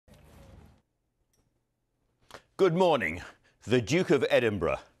Good morning. The Duke of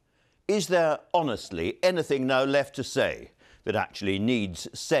Edinburgh. Is there, honestly, anything now left to say that actually needs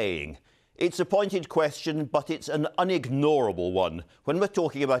saying? It's a pointed question, but it's an unignorable one when we're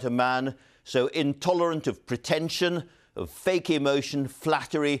talking about a man so intolerant of pretension, of fake emotion,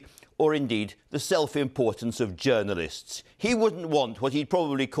 flattery, or indeed the self-importance of journalists. He wouldn't want what he'd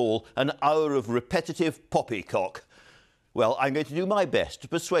probably call an hour of repetitive poppycock. Well, I'm going to do my best to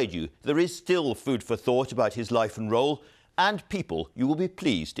persuade you there is still food for thought about his life and role, and people you will be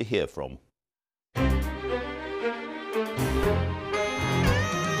pleased to hear from.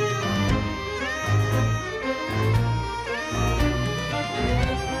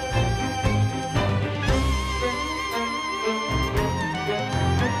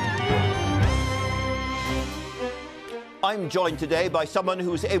 I'm joined today by someone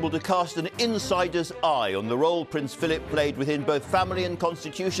who was able to cast an insider's eye on the role Prince Philip played within both family and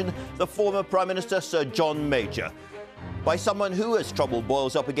constitution, the former Prime Minister Sir John Major. By someone who, as trouble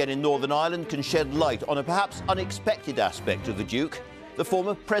boils up again in Northern Ireland, can shed light on a perhaps unexpected aspect of the Duke, the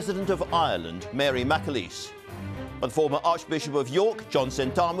former President of Ireland, Mary McAleese. By the former Archbishop of York, John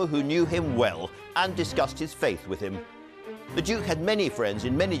Sentamu, who knew him well and discussed his faith with him. The Duke had many friends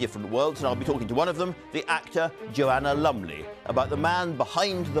in many different worlds, and I'll be talking to one of them, the actor Joanna Lumley, about the man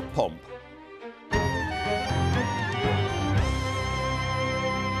behind the pomp.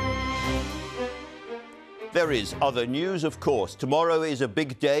 There is other news, of course. Tomorrow is a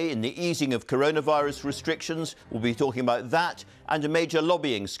big day in the easing of coronavirus restrictions. We'll be talking about that and a major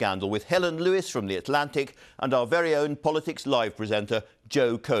lobbying scandal with Helen Lewis from The Atlantic and our very own Politics Live presenter,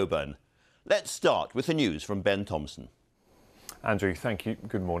 Joe Coburn. Let's start with the news from Ben Thompson. Andrew, thank you.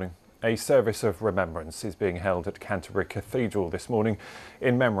 Good morning. A service of remembrance is being held at Canterbury Cathedral this morning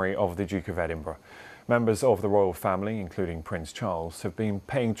in memory of the Duke of Edinburgh. Members of the royal family, including Prince Charles, have been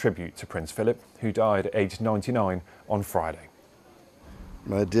paying tribute to Prince Philip, who died aged 99 on Friday.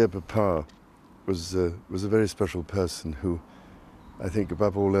 My dear Papa was a very special person who, I think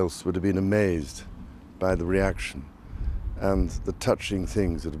above all else, would have been amazed by the reaction and the touching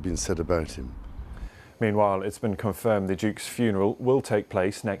things that have been said about him. Meanwhile, it's been confirmed the Duke's funeral will take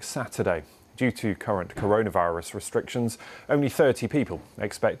place next Saturday. Due to current coronavirus restrictions, only 30 people,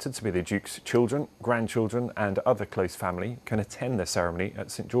 expected to be the Duke's children, grandchildren and other close family, can attend the ceremony at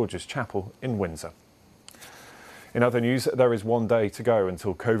St George's Chapel in Windsor. In other news, there is one day to go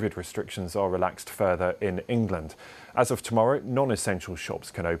until COVID restrictions are relaxed further in England. As of tomorrow, non-essential shops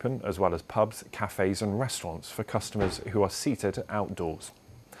can open, as well as pubs, cafes and restaurants for customers who are seated outdoors.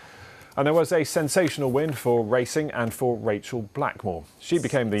 And there was a sensational win for racing and for Rachel Blackmore. She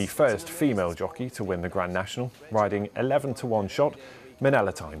became the first female jockey to win the Grand National, riding 11-to-1 shot,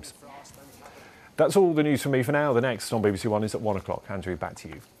 Minella Times. That's all the news from me for now. The next on BBC One is at 1 o'clock. Andrew, back to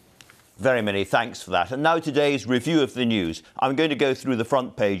you. Very many thanks for that. And now today's review of the news. I'm going to go through the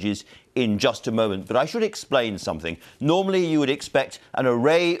front pages in just a moment, but I should explain something. Normally you would expect an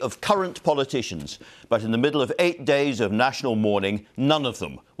array of current politicians, but in the middle of 8 days of national mourning, none of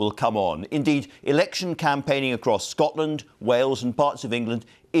them will come on. Indeed, election campaigning across Scotland, Wales and parts of England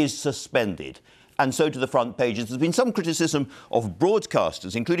is suspended. And so to the front pages. There's been some criticism of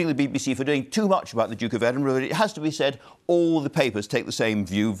broadcasters, including the BBC, for doing too much about the Duke of Edinburgh. But it has to be said, all the papers take the same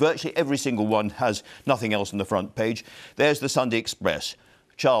view. Virtually every single one has nothing else on the front page. There's the Sunday Express.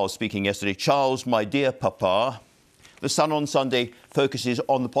 Charles speaking yesterday. Charles, my dear Papa. The Sun on Sunday focuses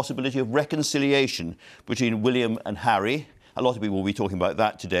on the possibility of reconciliation between William and Harry. A lot of people will be talking about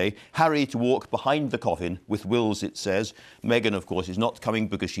that today. Harry to walk behind the coffin with Wills, it says. Meghan, of course, is not coming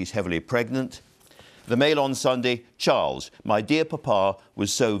because she's heavily pregnant. The Mail on Sunday, Charles, my dear Papa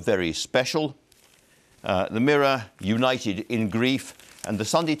was so very special. The Mirror, united in grief. And the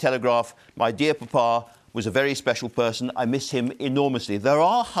Sunday Telegraph, my dear Papa was a very special person. I miss him enormously. There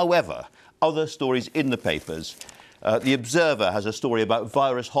are, however, other stories in the papers. The Observer has a story about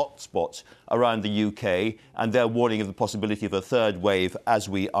virus hotspots around the UK and they're warning of the possibility of a third wave as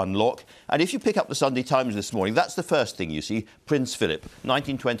we unlock. And if you pick up the Sunday Times this morning, that's the first thing you see, Prince Philip,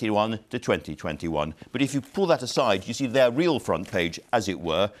 1921 to 2021. But if you pull that aside, you see their real front page, as it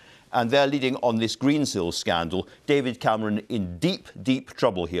were, and they're leading on this Greensill scandal. David Cameron in deep, deep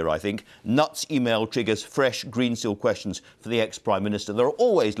trouble here, I think. Nutt's email triggers fresh Greensill questions for the ex-Prime Minister. There are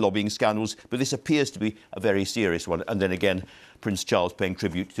always lobbying scandals, but this appears to be a very serious one. And then again, Prince Charles paying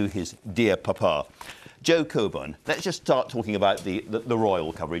tribute to his dear Papa. Joe Coburn, let's just start talking about the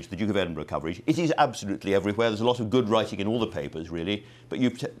royal coverage, the Duke of Edinburgh coverage. It is absolutely everywhere. There's a lot of good writing in all the papers, really, but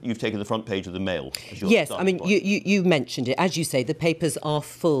you've taken the front page of the Mail as your Yes, I mean, point. you mentioned it. As you say, the papers are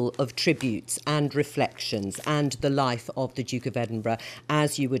full of tributes and reflections and the life of the Duke of Edinburgh,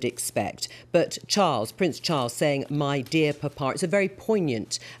 as you would expect. But Charles, Prince Charles, saying, "My dear Papa," it's a very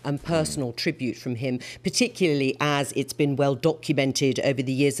poignant and personal tribute from him, particularly as it's been well documented over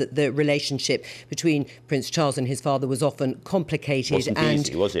the years that the relationship between Prince Charles and his father was often complicated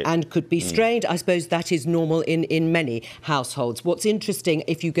and could be strained. I suppose that is normal in many households. What's interesting,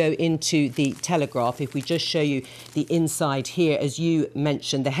 if you go into the Telegraph, if we just show you the inside here, as you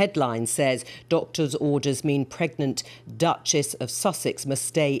mentioned, the headline says, "Doctor's orders mean pregnant Duchess of Sussex must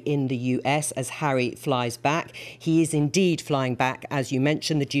stay in the US as Harry flies back." He is indeed flying back, as you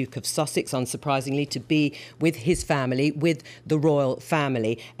mentioned, the Duke of Sussex, unsurprisingly, to be with his family, with the royal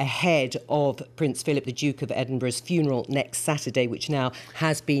family, ahead of Prince Philip, the Duke of Edinburgh's funeral next Saturday, which now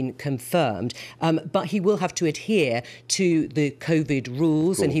has been confirmed. But he will have to adhere to the COVID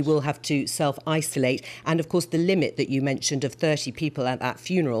rules and he will have to self-isolate. And, of course, the limit that you mentioned of 30 people at that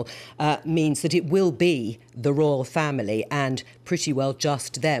funeral means that it will be the royal family and pretty well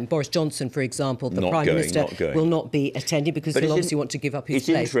just them. Boris Johnson, for example, the Prime Minister, will not be attending because he'll obviously want to give up his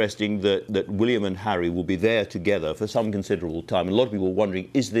place. It's interesting that William and Harry will be there together for some considerable time. And a lot of people are wondering,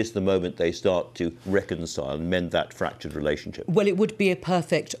 is this the moment they start to reconcile and mend that fractured relationship? Well, it would be a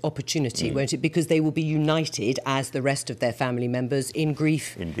perfect opportunity, won't it? Because they will be united as the rest of their family members in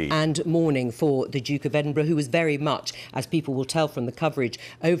grief and mourning for the Duke of Edinburgh, who was very much, as people will tell from the coverage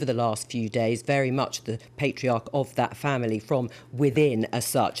over the last few days, very much the patriarch of that family from within as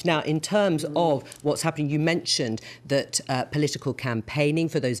such. Now, in terms of what's happening, you mentioned that political campaigning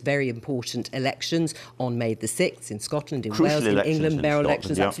for those very important elections on May the 6th in Scotland, in Wales, in England, mayoral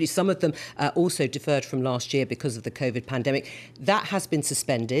elections, absolutely. Some of them also deferred from last year because of the COVID pandemic. That has been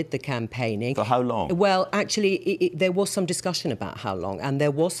suspended, the campaigning. For how long? Well, actually, there was some discussion about how long, and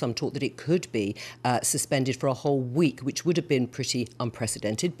there was some talk that it could be suspended for a whole week, which would have been pretty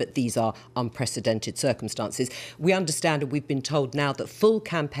unprecedented, but these are unprecedented circumstances. We understand, and we've been told now, that full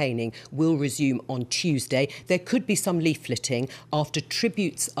campaigning will resume on Tuesday. There could be some leafleting after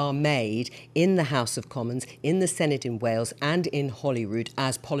tributes are made in the House of Commons, in the Senate in Wales and in Holyrood,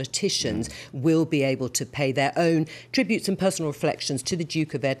 as politicians will be able to pay their own tributes and personal reflections to the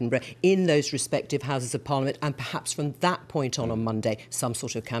Duke of Edinburgh in those respective Houses of Parliament, and perhaps from that point on Monday, some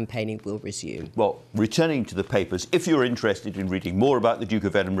sort of campaigning will resume. Well, returning to the papers, if you're interested in reading more about the Duke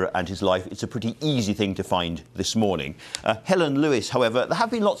of Edinburgh and his life, it's a pretty easy thing to find this morning. Helen Lewis, however, there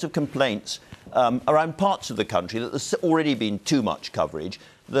have been lots of complaints around parts of the country that there's already been too much coverage.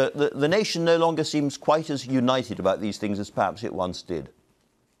 The nation no longer seems quite as united about these things as perhaps it once did.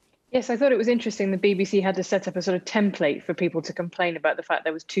 Yes, I thought it was interesting the BBC had to set up a sort of template for people to complain about the fact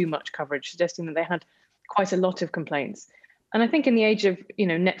there was too much coverage, suggesting that they had quite a lot of complaints. And I think in the age of,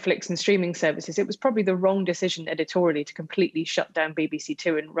 Netflix and streaming services, it was probably the wrong decision editorially to completely shut down BBC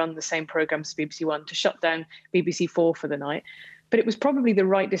Two and run the same programmes as BBC One, to shut down BBC Four for the night. But it was probably the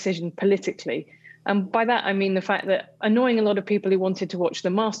right decision politically. And by that, I mean the fact that annoying a lot of people who wanted to watch the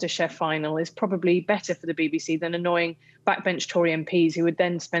MasterChef final is probably better for the BBC than annoying backbench Tory MPs who would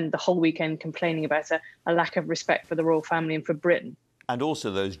then spend the whole weekend complaining about a lack of respect for the royal family and for Britain. And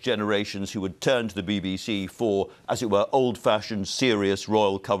also those generations who would turn to the BBC for, as it were, old-fashioned, serious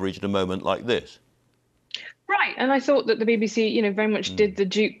royal coverage at a moment like this. Right, and I thought that the BBC, very much did the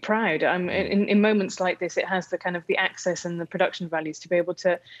Duke proud. In moments like this, it has the kind of the access and the production values to be able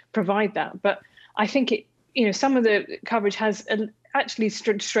to provide that. But I think some of the coverage has actually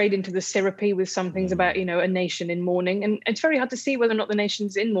strayed into the syrupy with some things about, a nation in mourning. And it's very hard to see whether or not the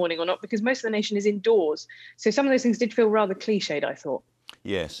nation's in mourning or not, because most of the nation is indoors. So some of those things did feel rather cliched, I thought.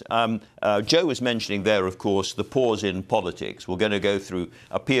 Yes. Joe was mentioning there, of course, the pause in politics. We're going to go through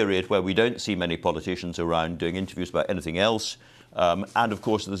a period where we don't see many politicians around doing interviews about anything else. And, of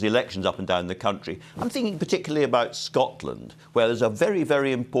course, there's elections up and down the country. I'm thinking particularly about Scotland, where there's a very,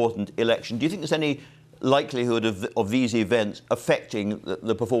 very important election. Do you think there's any likelihood of these events affecting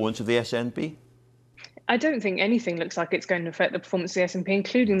the performance of the SNP? I don't think anything looks like it's going to affect the performance of the SNP,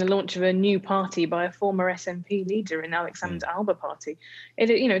 including the launch of a new party by a former SNP leader in Alexander Alba Party.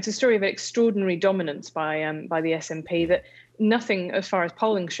 It's a story of extraordinary dominance by the SNP that nothing, as far as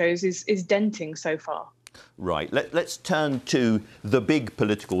polling shows, is denting so far. Right. Let's turn to the big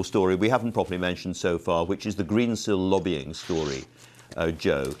political story we haven't properly mentioned so far, which is the Greensill lobbying story.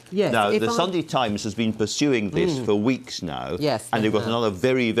 Joe. Yes, now, the Sunday Times has been pursuing this for weeks now. Yes, and they've got another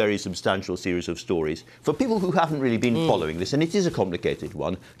very, very substantial series of stories. For people who haven't really been following this, and it is a complicated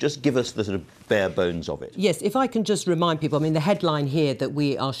one, just give us the sort of bare bones of it. Yes, if I can just remind people, I mean, the headline here that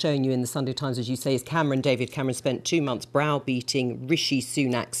we are showing you in the Sunday Times, as you say, is David Cameron spent 2 months browbeating Rishi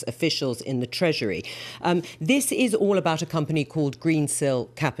Sunak's officials in the Treasury. This is all about a company called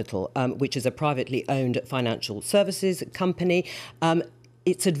Greensill Capital, which is a privately owned financial services company.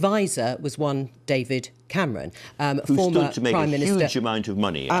 Its advisor was one David Cameron, who former stood to make Prime a Minister. huge amount of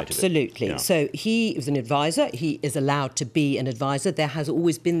money out of it. Absolutely. Yeah. So he was an advisor. He is allowed to be an advisor. There has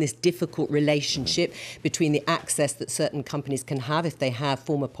always been this difficult relationship between the access that certain companies can have if they have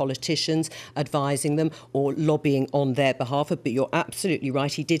former politicians advising them or lobbying on their behalf. But you're absolutely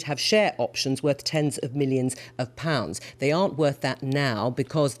right. He did have share options worth tens of millions of pounds. They aren't worth that now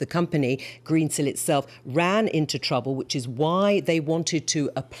because the company, Greensill itself, ran into trouble, which is why they wanted to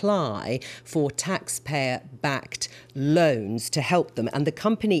apply for taxpayer-backed loans to help them. And the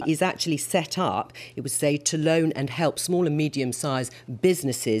company is actually set up, it would say, to loan and help small and medium-sized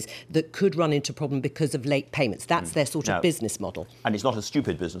businesses that could run into problem because of late payments. That's their sort of business model. And it's not a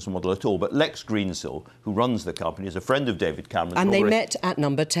stupid business model at all. But Lex Greensill, who runs the company, is a friend of David Cameron. And they met at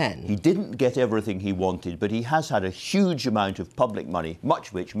number 10. He didn't get everything he wanted, but he has had a huge amount of public money, much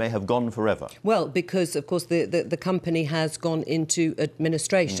of which may have gone forever. Well, because, of course, the company has gone into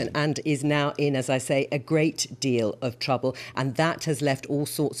administration and is now in, as I say, a great deal of trouble. And that has left all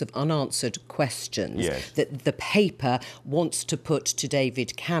sorts of unanswered questions that the paper wants to put to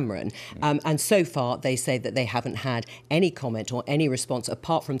David Cameron. And so far, they say that they haven't had any comment or any response,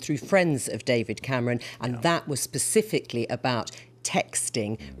 apart from through friends of David Cameron. And that was specifically about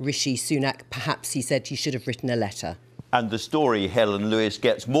texting Rishi Sunak. Perhaps he said he should have written a letter. And the story, Helen Lewis,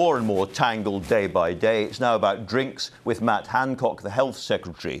 gets more and more tangled day by day. It's now about drinks with Matt Hancock, the Health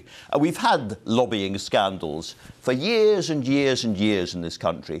Secretary. We've had lobbying scandals for years and years and years in this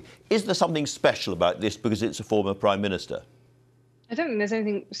country. Is there something special about this because it's a former Prime Minister? I don't think there's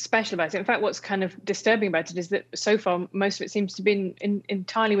anything special about it. In fact, what's kind of disturbing about it is that so far, most of it seems to be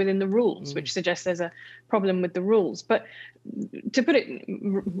entirely within the rules, which suggests there's a problem with the rules. But to put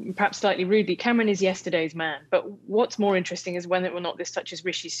it perhaps slightly rudely, Cameron is yesterday's man. But what's more interesting is whether or not this touches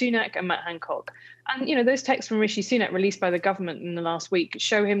Rishi Sunak and Matt Hancock. And, you know, those texts from Rishi Sunak released by the government in the last week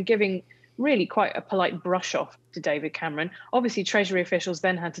show him giving really quite a polite brush off to David Cameron. Obviously, Treasury officials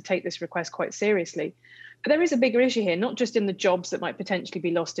then had to take this request quite seriously. But there is a bigger issue here, not just in the jobs that might potentially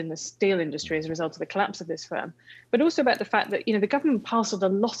be lost in the steel industry as a result of the collapse of this firm, but also about the fact that, you know, the government parcelled a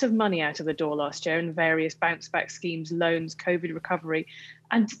lot of money out of the door last year in various bounce back schemes, loans, COVID recovery.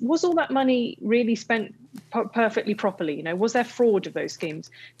 And was all that money really spent perfectly properly? You know, was there fraud of those schemes?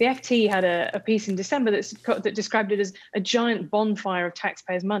 The FT had a piece in December that described it as a giant bonfire of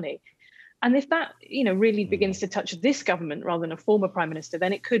taxpayers' money. And if that, you know, really begins to touch this government rather than a former Prime Minister,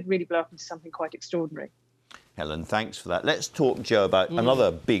 then it could really blow up into something quite extraordinary. Helen, thanks for that. Let's talk, Joe, about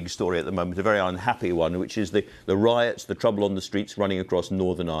another big story at the moment, a very unhappy one, which is the riots, the trouble on the streets running across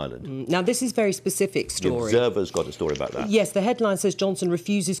Northern Ireland. Now, this is a very specific story. The Observer's got a story about that. Yes, the headline says Johnson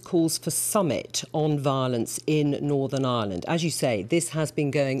refuses calls for summit on violence in Northern Ireland. As you say, this has been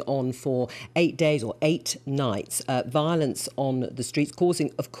going on for 8 days or 8 nights. Violence on the streets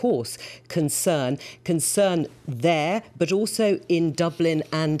causing, of course, concern there, but also in Dublin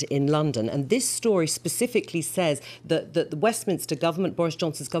and in London. And this story specifically says that the Westminster government, Boris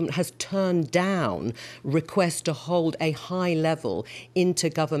Johnson's government, has turned down requests to hold a high-level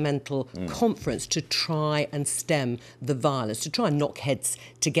intergovernmental conference to try and stem the violence, to try and knock heads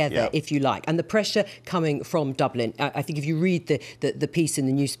together, if you like. And the pressure coming from Dublin, I think if you read the piece in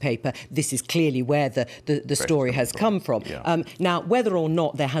the newspaper, this is clearly where the story has come from. Now, whether or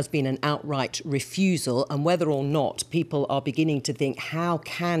not there has been an outright refusal and whether or not people are beginning to think, how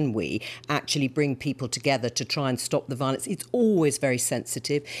can we actually bring people together to try and stop the violence? It's always very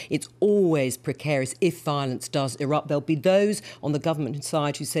sensitive. It's always precarious if violence does erupt. There'll be those on the government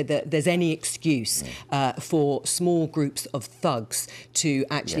side who say that there's any excuse for small groups of thugs to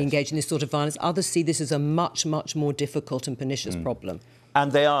actually engage in this sort of violence. Others see this as a much, much more difficult and pernicious problem.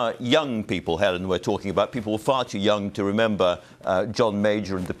 And they are young people, Helen, we're talking about, people far too young to remember John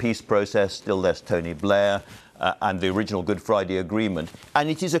Major and the peace process, still less Tony Blair, and the original Good Friday Agreement. And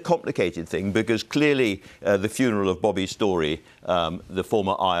it is a complicated thing because clearly the funeral of Bobby Storey, the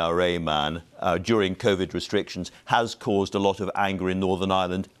former IRA man, during COVID restrictions has caused a lot of anger in Northern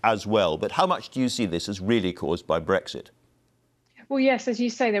Ireland as well. But how much do you see this as really caused by Brexit? Well, yes, as you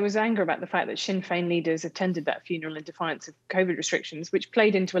say, there was anger about the fact that Sinn Féin leaders attended that funeral in defiance of COVID restrictions, which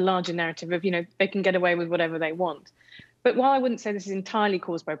played into a larger narrative of, you know, they can get away with whatever they want. But while I wouldn't say this is entirely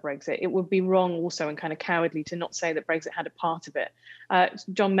caused by Brexit, it would be wrong also and kind of cowardly to not say that Brexit had a part of it.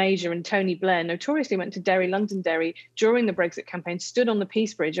 John Major and Tony Blair notoriously went to Derry, Londonderry during the Brexit campaign, stood on the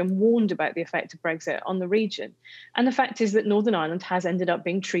Peace Bridge and warned about the effect of Brexit on the region. And the fact is that Northern Ireland has ended up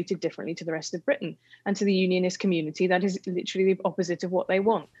being treated differently to the rest of Britain. And to the unionist community, that is literally the opposite of what they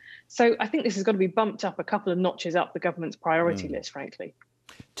want. So I think this has got to be bumped up a couple of notches up the government's priority list, frankly.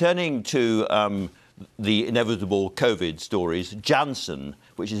 Turning to the inevitable COVID stories, Janssen,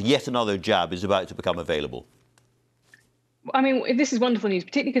 which is yet another jab, is about to become available. I mean, this is wonderful news,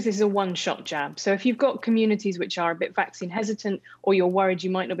 particularly because this is a one-shot jab. So if you've got communities which are a bit vaccine hesitant, or you're worried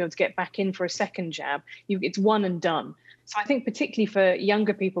you might not be able to get back in for a second jab, it's one and done. So I think particularly for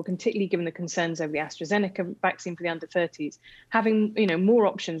younger people, particularly given the concerns over the AstraZeneca vaccine for the under 30s, having more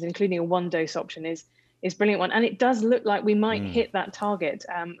options, including a one-dose option, is a brilliant one. And it does look like we might hit that target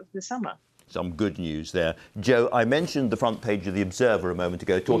this summer. Some good news there. Joe, I mentioned the front page of The Observer a moment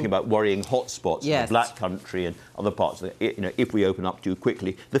ago, talking about worrying hotspots in the Black Country and other parts of it, if we open up too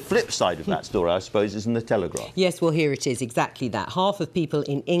quickly. The flip side of that story, I suppose, is in the Telegraph. Yes, well, here it is, exactly that. Half of people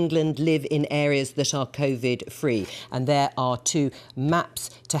in England live in areas that are COVID-free, and there are 2 maps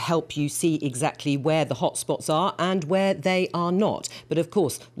to help you see exactly where the hotspots are and where they are not. But, of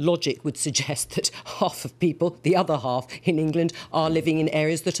course, logic would suggest that half of people, the other half in England, are living in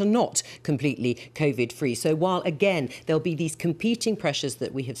areas that are not completely COVID-free. So while, again, there'll be these competing pressures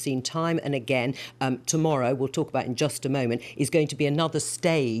that we have seen time and again, tomorrow, we'll talk about in just a moment, is going to be another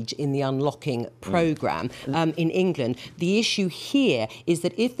stage in the unlocking programme in England. The issue here is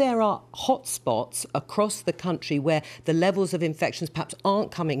that if there are hotspots across the country where the levels of infections perhaps aren't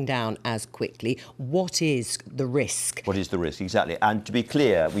coming down as quickly, what is the risk? What is the risk, exactly. And to be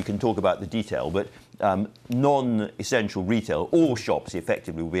clear, we can talk about the detail, but non-essential retail, all shops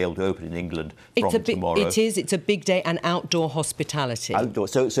effectively will be able to open in England from tomorrow. It's a big day, and outdoor hospitality. Outdoor.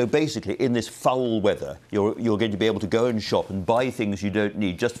 So basically, in this foul weather, you're going to be able to go and shop and buy things you don't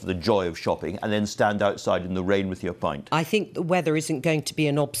need just for the joy of shopping, and then stand outside in the rain with your pint. I think the weather isn't going to be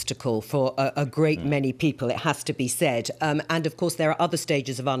an obstacle for a great many people, it has to be said. And, of course, there are other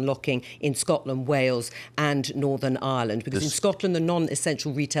stages of unlocking in Scotland, Wales and Northern Ireland, because in Scotland, the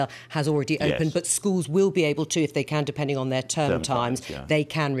non-essential retail has already opened, but schools will be able to, if they can, depending on their term times, they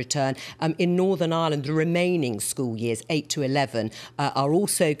can return. In Northern Ireland, the remaining school years, 8 to 11, are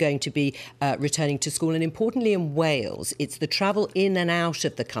also going to be returning to school. And importantly, in Wales, it's the travel in and out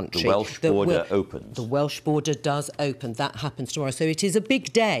of the country. The Welsh border opens. The Welsh border does open. That happens tomorrow. So it is a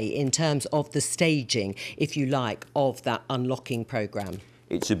big day in terms of the staging, if you like, of that unlocking programme.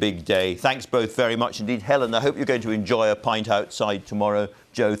 It's a big day. Thanks both very much indeed. Helen, I hope you're going to enjoy a pint outside tomorrow.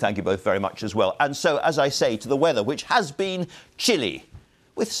 Joe, thank you both very much as well. And so, as I say, to the weather, which has been chilly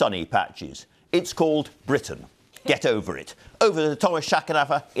with sunny patches. It's called Britain. Get over it. Over to Thomas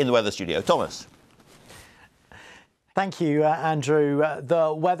Shackanafa in the weather studio. Thomas. Thank you, Andrew.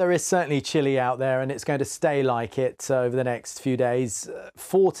 The weather is certainly chilly out there, and it's going to stay like it over the next few days.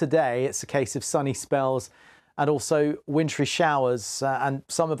 For today, it's a case of sunny spells and also wintry showers. And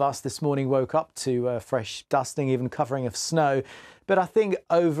some of us this morning woke up to fresh dusting, even covering of snow. But I think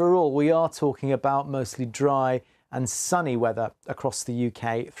overall we are talking about mostly dry and sunny weather across the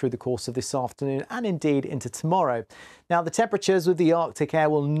UK through the course of this afternoon and indeed into tomorrow. Now, the temperatures with the Arctic air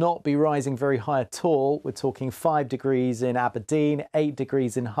will not be rising very high at all. We're talking 5 degrees in Aberdeen, 8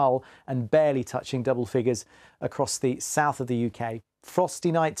 degrees in Hull, and barely touching double figures across the south of the UK.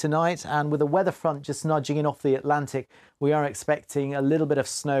 Frosty night tonight, and with a weather front just nudging in off the Atlantic, we are expecting a little bit of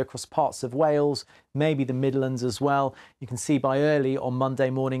snow across parts of Wales, maybe the Midlands as well. You can see by early on Monday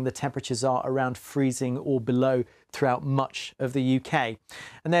morning the temperatures are around freezing or below throughout much of the UK.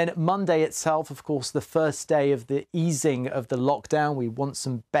 And then Monday itself, of course, the first day of the easing of the lockdown. We want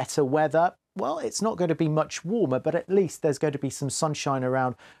some better weather. Well, it's not going to be much warmer, but at least there's going to be some sunshine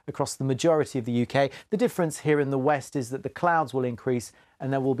around across the majority of the UK. The difference here in the west is that the clouds will increase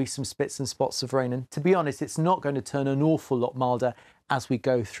and there will be some spits and spots of rain. And to be honest, it's not going to turn an awful lot milder as we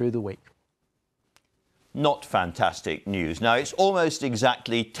go through the week. Not fantastic news. Now, it's almost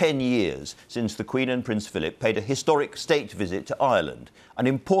exactly 10 years since the Queen and Prince Philip paid a historic state visit to Ireland, an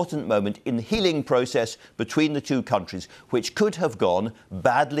important moment in the healing process between the two countries, which could have gone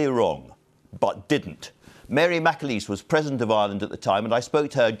badly wrong, but didn't. Mary McAleese was President of Ireland at the time, and I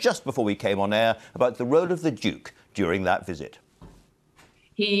spoke to her just before we came on air about the role of the Duke during that visit.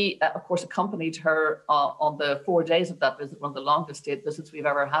 He, of course, accompanied her on the 4 days of that visit, one of the longest state visits we've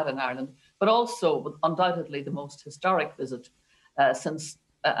ever had in Ireland, but also undoubtedly the most historic visit since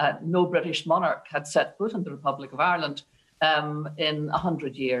no British monarch had set foot in the Republic of Ireland in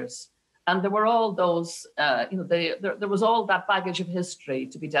 100 years. And there were all those, there was all that baggage of history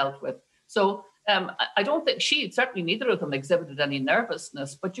to be dealt with. So I don't think certainly neither of them exhibited any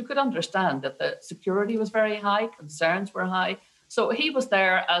nervousness, but you could understand that the security was very high, concerns were high. So he was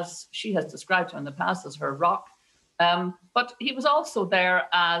there, as she has described him in the past, as her rock. But he was also there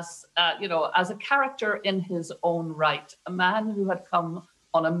as, as a character in his own right, a man who had come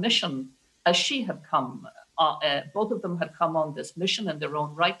on a mission as she had come. Both of them had come on this mission in their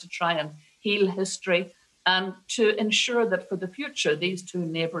own right to try and heal history and to ensure that for the future, these two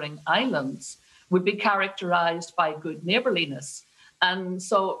neighbouring islands would be characterised by good neighbourliness. And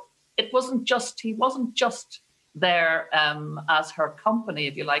so he wasn't just there as her company,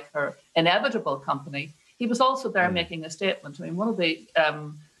 if you like, her inevitable company. He was also there making a statement. I mean, one of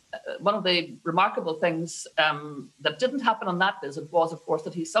the remarkable things that didn't happen on that visit was, of course,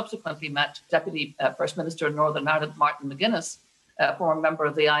 that he subsequently met Deputy First Minister of Northern Ireland, Martin McGuinness, former member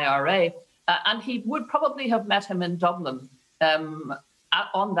of the IRA, and he would probably have met him in Dublin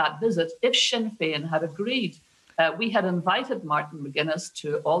on that visit if Sinn Féin had agreed. We had invited Martin McGuinness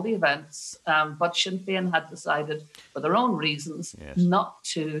to all the events, but Sinn Féin had decided, for their own reasons, not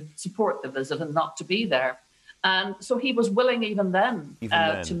to support the visit and not to be there. And so he was willing even then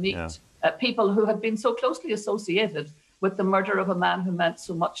to meet people who had been so closely associated with the murder of a man who meant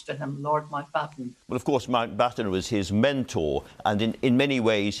so much to him, Lord Mountbatten. Well, of course, Mountbatten was his mentor and in many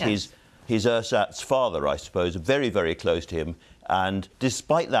ways his ersatz father, I suppose, very, very close to him. And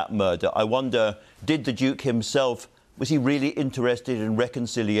despite that murder, I wonder, did the Duke himself, was he really interested in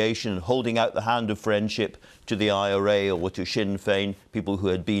reconciliation and holding out the hand of friendship to the IRA or to Sinn Féin, people who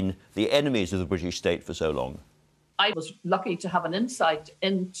had been the enemies of the British state for so long? I was lucky to have an insight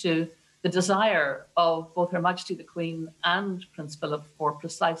into the desire of both Her Majesty the Queen and Prince Philip for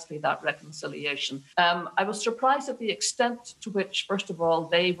precisely that reconciliation. I was surprised at the extent to which, first of all,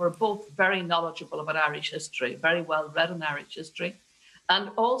 they were both very knowledgeable about Irish history, very well read in Irish history, and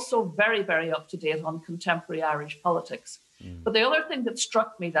also very, very up to date on contemporary Irish politics. But the other thing that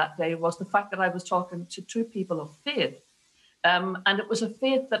struck me that day was the fact that I was talking to two people of faith, and it was a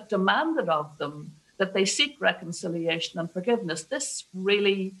faith that demanded of them that they seek reconciliation and forgiveness. This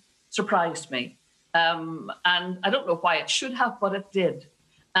really surprised me. And I don't know why it should have, but it did.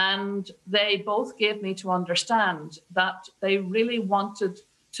 And they both gave me to understand that they really wanted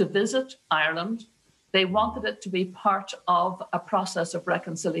to visit Ireland. They wanted it to be part of a process of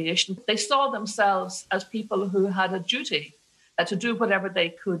reconciliation. They saw themselves as people who had a duty to do whatever they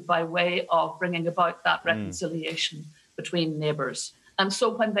could by way of bringing about that reconciliation between neighbours. And so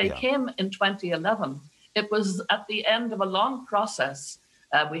when they came in 2011, it was at the end of a long process.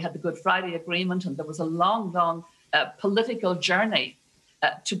 We had the Good Friday Agreement, and there was a long, long political journey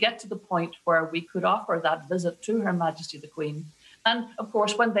to get to the point where we could offer that visit to Her Majesty the Queen. And of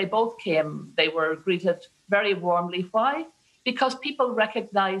course, when they both came, they were greeted very warmly. Why? Because people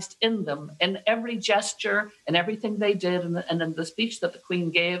recognised in them, in every gesture, in everything they did, and in the speech that the Queen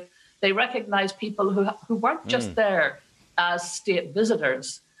gave, they recognised people who weren't just there as state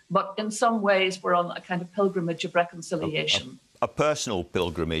visitors, but in some ways were on a kind of pilgrimage of reconciliation. A personal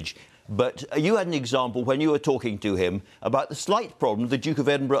pilgrimage. But you had an example when you were talking to him about the slight problem the Duke of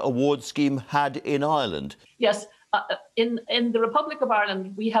Edinburgh award scheme had in Ireland. Yes, in the Republic of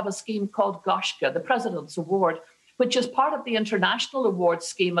Ireland, we have a scheme called Gaisce, the President's Award, which is part of the international award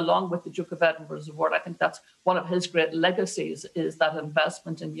scheme along with the Duke of Edinburgh's award. I think that's one of his great legacies, is that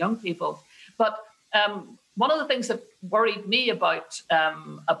investment in young people. But one of the things that worried me about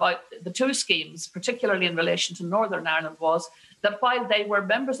the two schemes, particularly in relation to Northern Ireland, was that while they were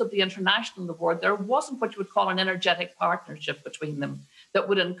members of the international award, there wasn't what you would call an energetic partnership between them that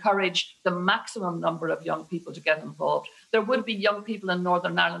would encourage the maximum number of young people to get involved. There would be young people in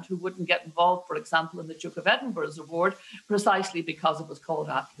Northern Ireland who wouldn't get involved, for example, in the Duke of Edinburgh's award, precisely because it was called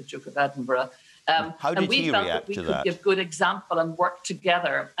after the Duke of Edinburgh. How did he react to that? We could give good example and work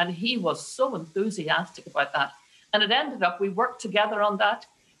together. And he was so enthusiastic about that. And it ended up, we worked together on that.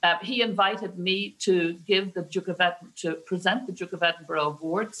 He invited me to give the to present the Duke of Edinburgh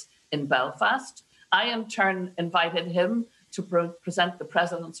Awards in Belfast. I, in turn, invited him to present the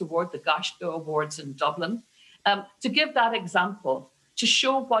President's Award, the Gaisce Awards in Dublin, to give that example, to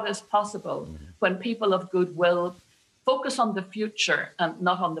show what is possible when people of goodwill focus on the future and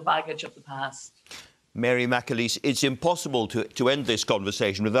not on the baggage of the past. Mary McAleese, it's impossible to end this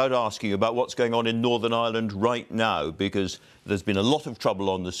conversation without asking you about what's going on in Northern Ireland right now, because there's been a lot of trouble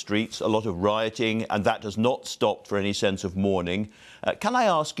on the streets, a lot of rioting, and that has not stopped for any sense of mourning. Can I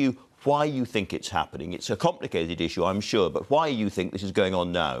ask you why you think it's happening? It's a complicated issue, I'm sure, but why you think this is going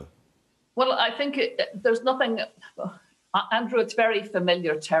on now? Well, I think there's nothing... Andrew, it's very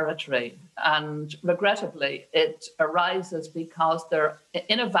familiar territory, and regrettably, it arises because they're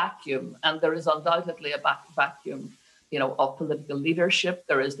in a vacuum, and there is undoubtedly a vacuum, of political leadership.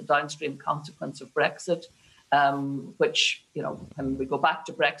 There is the downstream consequence of Brexit, which, when we go back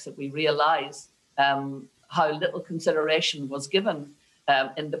to Brexit, we realise how little consideration was given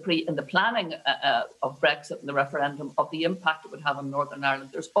in the planning of Brexit and the referendum of the impact it would have on Northern Ireland.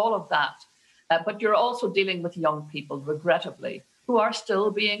 There's all of that. But you're also dealing with young people, regrettably, who are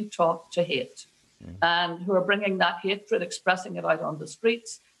still being taught to hate and who are bringing that hatred, expressing it out on the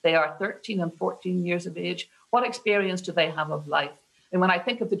streets. They are 13 and 14 years of age. What experience do they have of life? And when I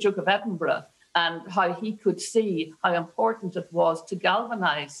think of the Duke of Edinburgh and how he could see how important it was to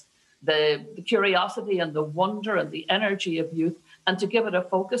galvanise the curiosity and the wonder and the energy of youth and to give it a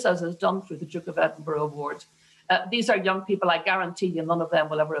focus, as is done through the Duke of Edinburgh Award. These are young people. I guarantee you none of them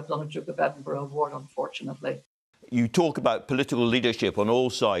will ever have done a Duke of Edinburgh Award, unfortunately. You talk about political leadership on all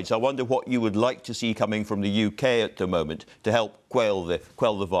sides. I wonder what you would like to see coming from the UK at the moment to help quell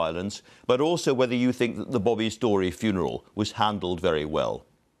the violence, but also whether you think that the Bobby Storey funeral was handled very well.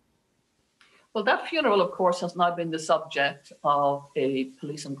 Well, that funeral, of course, has now been the subject of a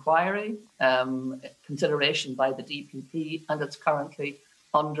police inquiry, consideration by the DPP, and it's currently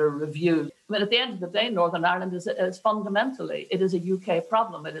under review. I mean, at the end of the day, Northern Ireland is fundamentally, it is a UK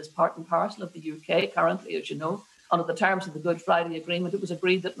problem. It is part and parcel of the UK currently, as you know. Under the terms of the Good Friday Agreement, it was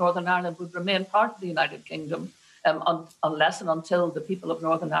agreed that Northern Ireland would remain part of the United Kingdom unless and until the people of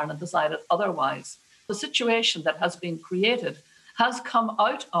Northern Ireland decided otherwise. The situation that has been created has come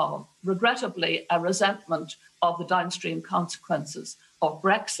out of, regrettably, a resentment of the downstream consequences of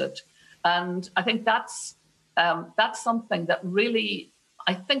Brexit. And I think that's something that really,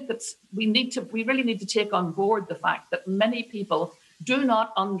 I think that we really need to take on board the fact that many people do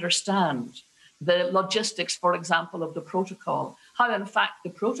not understand the logistics, for example, of the protocol, how in fact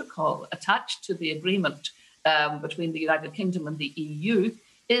the protocol attached to the agreement between the United Kingdom and the EU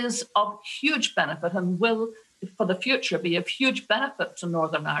is of huge benefit and will, for the future, be of huge benefit to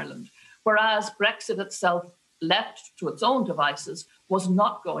Northern Ireland, whereas Brexit itself, left to its own devices, was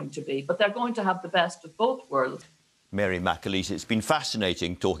not going to be. But they're going to have the best of both worlds. Mary McAleese, it's been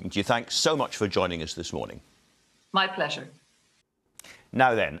fascinating talking to you. Thanks so much for joining us this morning. My pleasure.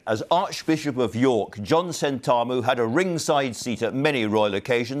 Now then, as Archbishop of York, John Sentamu had a ringside seat at many royal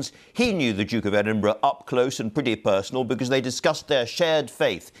occasions. He knew the Duke of Edinburgh up close and pretty personal because they discussed their shared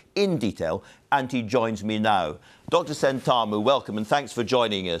faith in detail, and he joins me now. Dr Sentamu, welcome and thanks for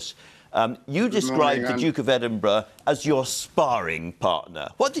joining us. You described the Duke of Edinburgh as your sparring partner.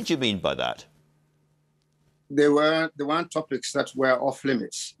 What did you mean by that? There weren't topics that were off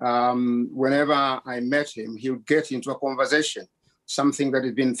limits. Whenever I met him, he would get into a conversation, something that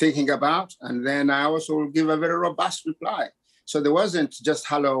he'd been thinking about, and then I also would give a very robust reply. So there wasn't just,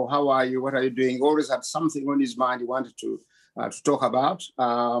 hello, how are you, what are you doing? He always had something on his mind he wanted to talk about.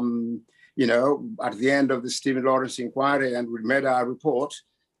 You know, at the end of the Stephen Lawrence inquiry, and we made our report,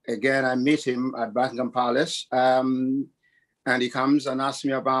 again, I meet him at Buckingham Palace, and he comes and asks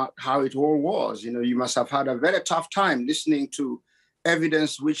me about how it all was. You know, you must have had a very tough time listening to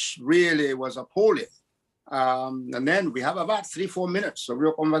evidence which really was appalling. And then we have about 3-4 minutes of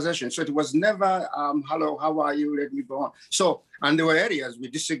real conversation. So it was never, hello, how are you? Let me go on. So, and there were areas we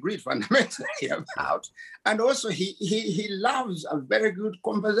disagreed fundamentally about. And also he loves a very good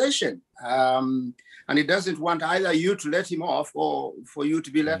conversation. And he doesn't want either you to let him off or for you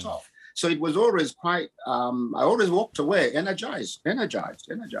to be let off. So it was always quite, I always walked away energized.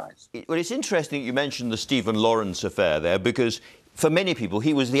 Well, it's interesting you mentioned the Stephen Lawrence affair there, because for many people,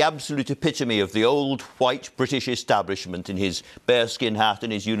 he was the absolute epitome of the old white British establishment in his bearskin hat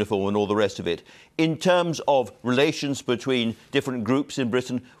and his uniform and all the rest of it. In terms of relations between different groups in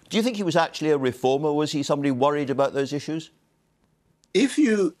Britain, do you think he was actually a reformer? Was he somebody worried about those issues? If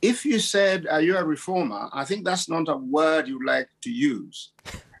you said, are you a reformer? I think that's not a word you like to use.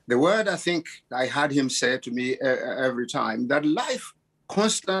 The word I think I had him say to me every time, that life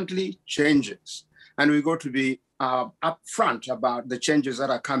constantly changes. And we got to be upfront about the changes that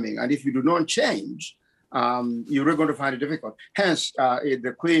are coming. And if you do not change, you're going to find it difficult. Hence,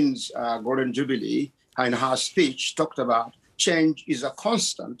 the Queen's Golden Jubilee, in her speech, talked about change is a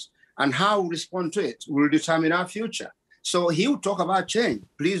constant, and how we respond to it will determine our future. So he would talk about change.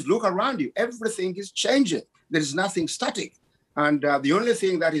 Please look around you. Everything is changing. There is nothing static. And the only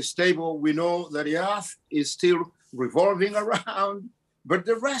thing that is stable, we know that the earth is still revolving around, but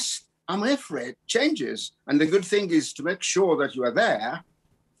the rest, I'm afraid, changes. And the good thing is to make sure that you are there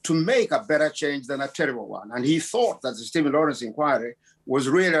to make a better change than a terrible one. And he thought that the Stephen Lawrence inquiry was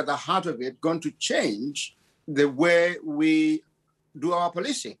really at the heart of it, going to change the way we do our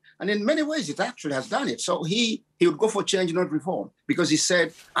policing. And in many ways, it actually has done it. So he would go for change, not reform, because he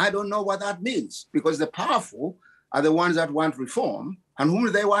said, I don't know what that means, because the powerful are the ones that want reform. And whom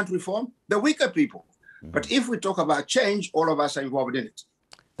do they want reform? The weaker people. Mm-hmm. But if we talk about change, all of us are involved in it.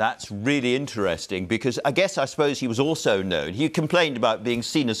 That's really interesting, because I suppose he was also known. He complained about being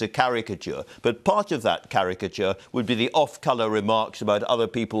seen as a caricature, but part of that caricature would be the off-colour remarks about other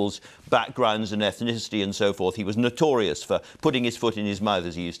people's backgrounds and ethnicity and so forth. He was notorious for putting his foot in his mouth,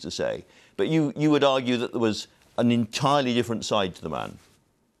 as he used to say. But you would argue that there was an entirely different side to the man.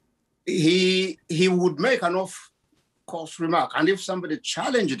 He would make an off-course remark, and if somebody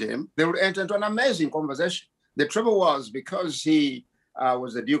challenged him, they would enter into an amazing conversation. The trouble was, because he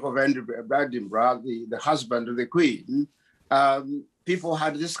was the Duke of Edinburgh, the husband of the Queen, people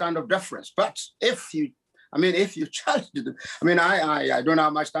had this kind of deference. But if you challenged them, I don't know how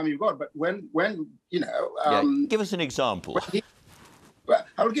much time you've got, but when give us an example.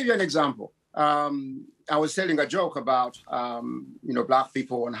 I will give you an example. I was telling a joke about black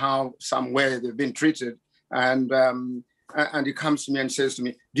people and how some way they've been treated, and he comes to me and says to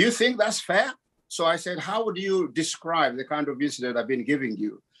me, "Do you think that's fair?" So I said, how would you describe the kind of incident I've been giving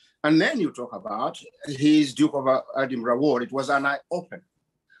you? And then you talk about his Duke of Edinburgh award. It was an eye-opener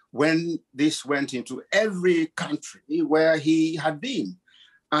when this went into every country where he had been.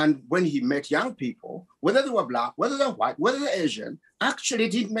 And when he met young people, whether they were black, whether they're white, whether they're Asian, actually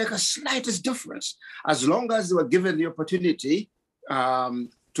it didn't make a slightest difference, as long as they were given the opportunity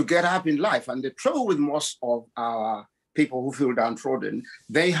to get up in life. And the trouble with most of our people who feel downtrodden,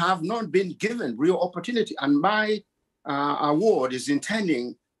 they have not been given real opportunity. And my award is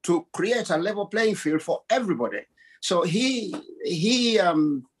intending to create a level playing field for everybody. So he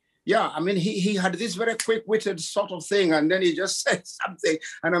had this very quick-witted sort of thing, and then he just said something,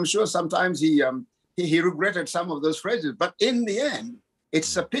 and I'm sure sometimes he regretted some of those phrases. But in the end,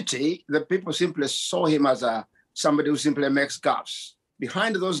 it's a pity that people simply saw him as somebody who simply makes gaffes.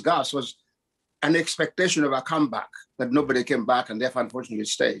 Behind those gaffes was an expectation of a comeback, that nobody came back, and therefore, unfortunately,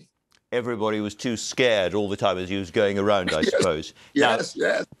 stayed. Everybody was too scared all the time as he was going around, I suppose. Yes.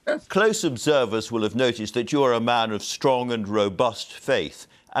 Close observers will have noticed that you are a man of strong and robust faith,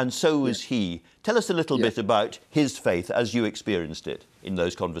 and so was he. Tell us a little bit about his faith as you experienced it in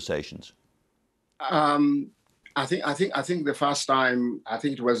those conversations. I think the first time, I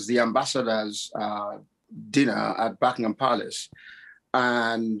think it was the ambassador's dinner at Buckingham Palace.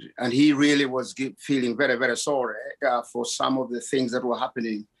 And he really was feeling very, very sorry for some of the things that were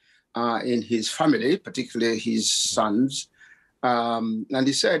happening in his family, particularly his sons. And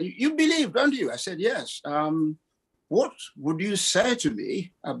he said, "You believe, don't you?" I said, "Yes." What would you say to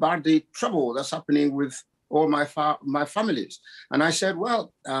me about the trouble that's happening with all my families? And I said,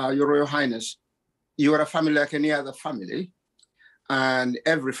 "Well, Your Royal Highness, you are a family like any other family. And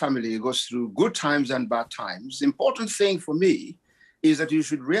every family goes through good times and bad times. The important thing for me is that you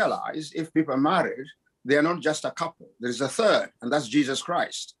should realize, if people are married, they are not just a couple. There's a third, and that's Jesus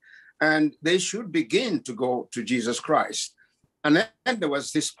Christ. And they should begin to go to Jesus Christ." And then there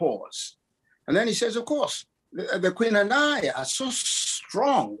was this pause. And then he says, "Of course, the Queen and I are so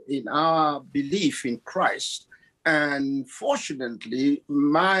strong in our belief in Christ. And fortunately,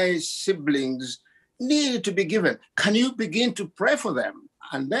 my siblings need to be given. Can you begin to pray for them?"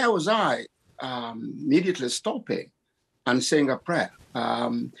 And there was I, immediately stopping and saying a prayer.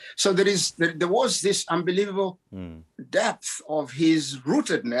 So there was this unbelievable depth of his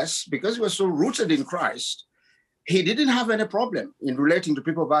rootedness, because he was so rooted in Christ. He didn't have any problem in relating to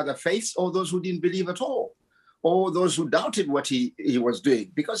people of other faiths, or those who didn't believe at all, or those who doubted what he was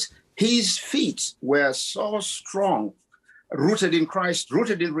doing, because his feet were so strong, rooted in Christ,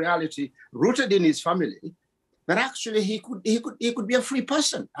 rooted in reality, rooted in his family, that actually he could be a free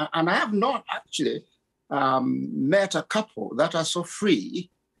person. And I have not actually met a couple that are so free,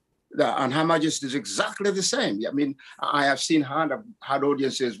 and Her Majesty is exactly the same. I mean, I have seen her and I've had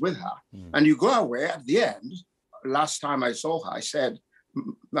audiences with her, and you go away at the end. Last time I saw her, I said,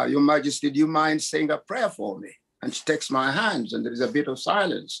 "Your Majesty, do you mind saying a prayer for me?" And she takes my hands, and there is a bit of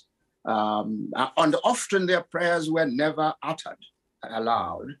silence. And often their prayers were never uttered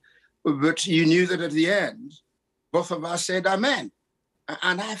aloud, but you knew that at the end, both of us said amen.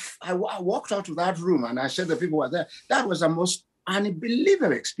 And I walked out of that room, and I said the people were there. That was a most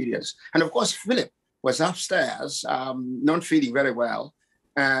unbelievable experience. And of course, Philip was upstairs, not feeling very well.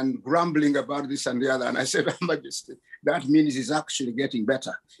 and grumbling about this and the other. And I said, Her Majesty, that means it's actually getting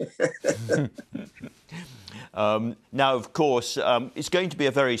better. Now, of course, it's going to be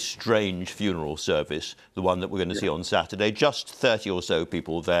a very strange funeral service, the one that we're going to see on Saturday. Just 30 or so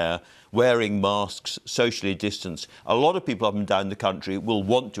people there, wearing masks, socially distanced. A lot of people up and down the country will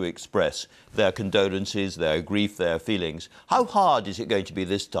want to express their condolences, their grief, their feelings. How hard is it going to be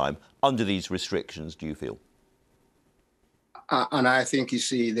this time under these restrictions, do you feel? And I think, you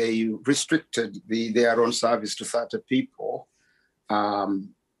see, they restricted their own service to 30 people,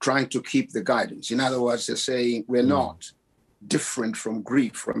 trying to keep the guidance. In other words, they're saying we're not different from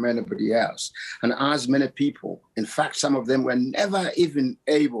grief from anybody else. And as many people, in fact, some of them were never even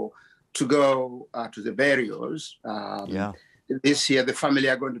able to go to the burials. This year, the family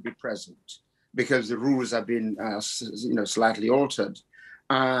are going to be present because the rules have been slightly altered.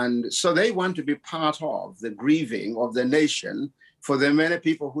 And so they want to be part of the grieving of the nation for the many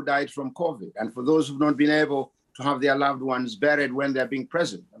people who died from COVID and for those who've not been able to have their loved ones buried when they're being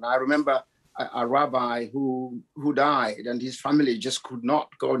present. And I remember a rabbi who died and his family just could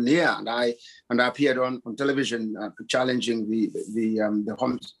not go near. And I appeared on television challenging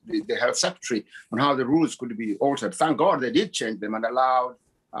the health secretary on how the rules could be altered. Thank God they did change them and allowed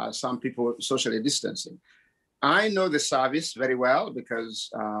some people socially distancing. I know the service very well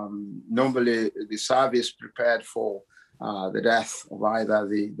because normally the service prepared for the death of either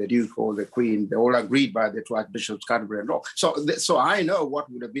the Duke or the Queen, they all agreed by the two Archbishops, Coburn and all. So I know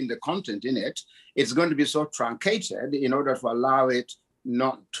what would have been the content in it. It's going to be so truncated in order to allow it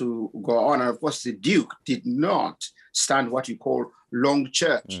not to go on. And of course, the Duke did not stand what you call long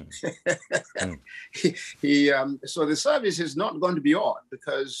church. So the service is not going to be on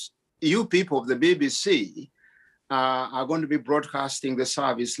because you people of the BBC are going to be broadcasting the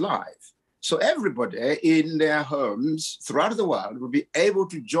service live. So everybody in their homes throughout the world will be able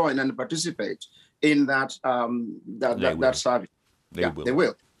to join and participate in that service. They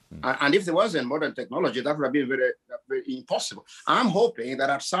will. And if there wasn't modern technology, that would have been very, very impossible. I'm hoping that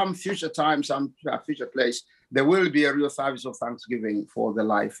at some future time, some future place, there will be a real service of thanksgiving for the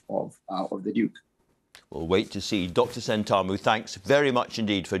life of the Duke. We'll wait to see. Dr. Sentamu, thanks very much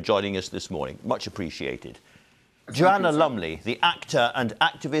indeed for joining us this morning. Much appreciated. Joanna Lumley, the actor and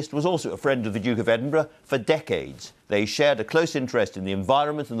activist, was also a friend of the Duke of Edinburgh for decades. They shared a close interest in the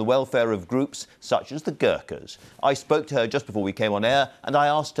environment and the welfare of groups such as the Gurkhas. I spoke to her just before we came on air and I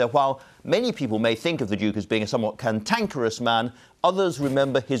asked her, while many people may think of the Duke as being a somewhat cantankerous man, others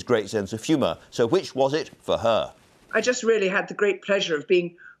remember his great sense of humour. So which was it for her? I just really had the great pleasure of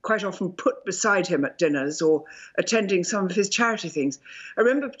being quite often put beside him at dinners or attending some of his charity things. I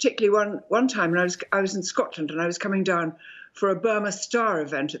remember particularly one time when I was in Scotland and I was coming down for a Burma Star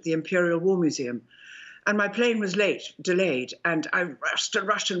event at the Imperial War Museum. And my plane was delayed, and I rushed.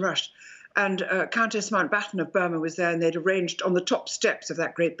 And Countess Mountbatten of Burma was there, and they'd arranged on the top steps of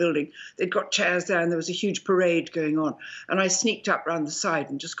that great building. They'd got chairs there, and there was a huge parade going on. And I sneaked up round the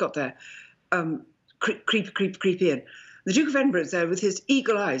side and just got there, creep in. The Duke of Edinburgh was there with his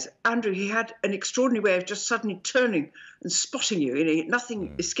eagle eyes. Andrew, he had an extraordinary way of just suddenly turning and spotting you.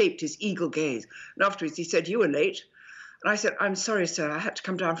 Nothing escaped his eagle gaze. And afterwards he said, "You were late." And I said, "I'm sorry, sir, I had to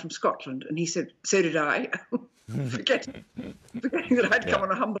come down from Scotland." And he said, "So did I," forgetting that I'd come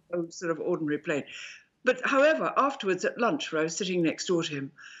on a humble sort of ordinary plane. But however, afterwards at lunch, where I was sitting next door to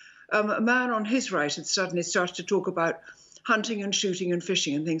him, a man on his right had suddenly started to talk about hunting and shooting and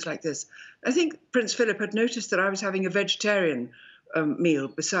fishing and things like this. I think Prince Philip had noticed that I was having a vegetarian meal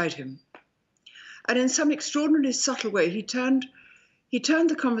beside him. And in some extraordinarily subtle way, he turned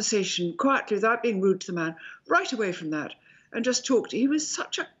the conversation quietly, without being rude to the man, right away from that and just talked. He was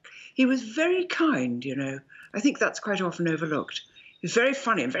very kind, you know. I think that's quite often overlooked. He was very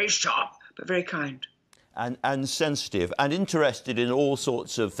funny and very sharp, but very kind. And sensitive and interested in all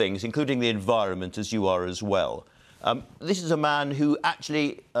sorts of things, including the environment, as you are as well. This is a man who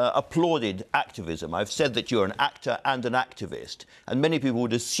actually applauded activism. I've said that you're an actor and an activist, and many people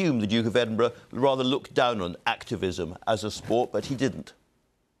would assume the Duke of Edinburgh would rather look down on activism as a sport, but he didn't.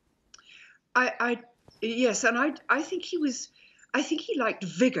 Yes, and I think he liked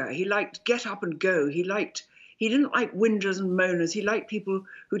vigour. He liked get up and go. He didn't like whingers and moaners. He liked people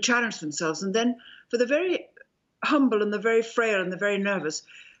who challenged themselves. And then for the very humble and the very frail and the very nervous,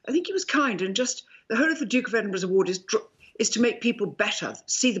 I think he was kind. And just the whole of the Duke of Edinburgh's award is to make people better,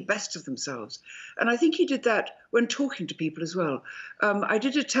 see the best of themselves. And I think he did that when talking to people as well. I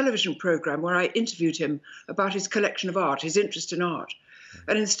did a television programme where I interviewed him about his collection of art, his interest in art.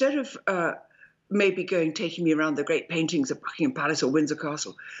 And instead of maybe taking me around the great paintings of Buckingham Palace or Windsor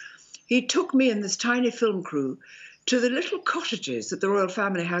Castle, he took me and this tiny film crew to the little cottages that the royal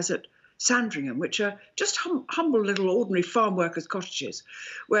family has at Sandringham, which are just humble little ordinary farm workers' cottages,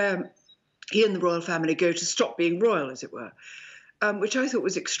 where he and the royal family go to stop being royal, as it were, which I thought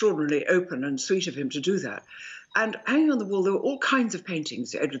was extraordinarily open and sweet of him to do that. And hanging on the wall, there were all kinds of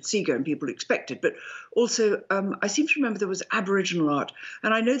paintings that Edward Seago and people expected, but also I seem to remember there was Aboriginal art.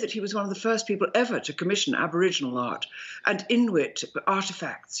 And I know that he was one of the first people ever to commission Aboriginal art and Inuit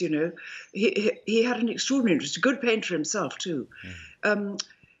artifacts, you know. He had an extraordinary interest, a good painter himself too.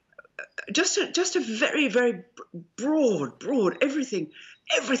 Just a very, very broad, everything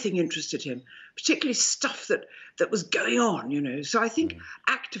interested him, particularly stuff that was going on, you know. So I think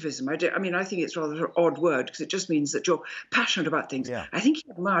activism, I think it's rather an odd word because it just means that you're passionate about things. Yeah. I think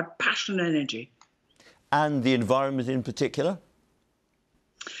he admired passion and energy. And the environment in particular?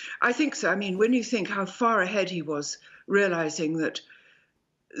 I think so. I mean, when you think how far ahead he was, realising that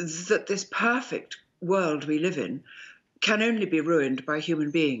this perfect world we live in can only be ruined by human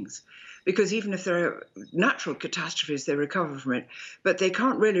beings. Because even if there are natural catastrophes, they recover from it, but they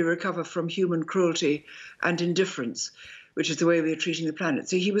can't really recover from human cruelty and indifference, which is the way we are treating the planet.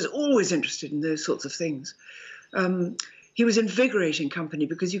 So he was always interested in those sorts of things. He was invigorating company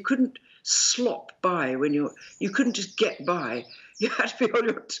because you couldn't slop by when you couldn't just get by. You had to be on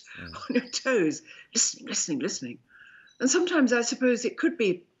your toes, listening. And sometimes I suppose it could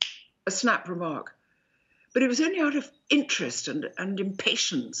be a snap remark, but it was only out of interest and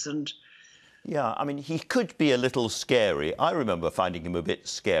impatience and... Yeah, I mean, he could be a little scary. I remember finding him a bit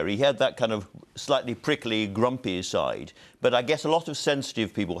scary. He had that kind of slightly prickly, grumpy side. But I guess a lot of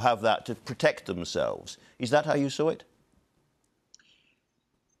sensitive people have that to protect themselves. Is that how you saw it?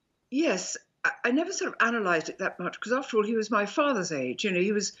 Yes. I never sort of analysed it that much because, after all, he was my father's age. You know,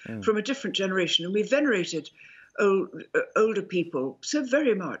 he was from a different generation, and we venerated older people so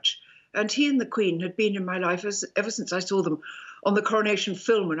very much. And he and the Queen had been in my life ever since I saw them on the coronation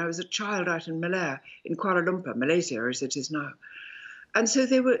film when I was a child out in Malaya, in Kuala Lumpur, Malaysia as it is now. And so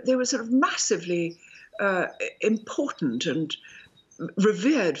they were sort of massively important and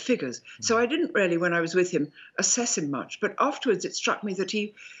revered figures. So I didn't really, when I was with him, assess him much. But afterwards it struck me that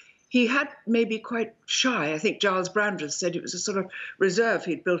he had maybe quite shy. I think Giles Brandreth said it was a sort of reserve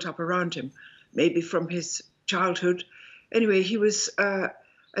he'd built up around him, maybe from his childhood. Anyway, he was...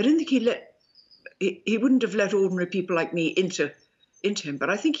 I don't think he wouldn't have let ordinary people like me into him, but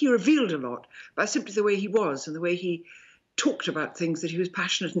I think he revealed a lot by simply the way he was and the way he talked about things that he was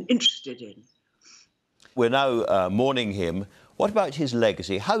passionate and interested in. We're now mourning him. What about his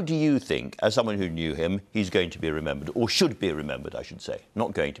legacy? How do you think, as someone who knew him, he's going to be remembered, or should be remembered, I should say?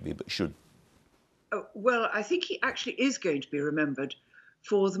 Not going to be, but should. Well, I think he actually is going to be remembered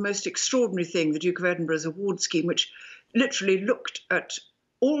for the most extraordinary thing, the Duke of Edinburgh's award scheme, which literally looked at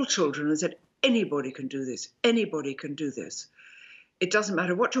all children and said, anybody can do this, anybody can do this. It doesn't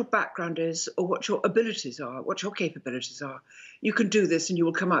matter what your background is or what your abilities are, what your capabilities are. You can do this and you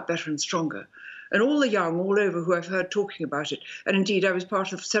will come out better and stronger. And all the young all over who I've heard talking about it, and indeed I was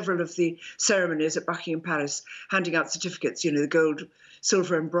part of several of the ceremonies at Buckingham Palace, handing out certificates, you know, the gold,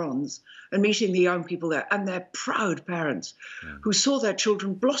 silver and bronze, and meeting the young people there and their proud parents who saw their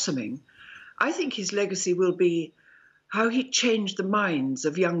children blossoming. I think his legacy will be how he changed the minds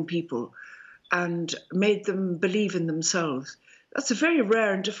of young people and made them believe in themselves. That's a very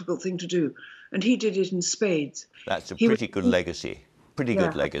rare and difficult thing to do, and he did it in spades. That's a pretty good legacy. Pretty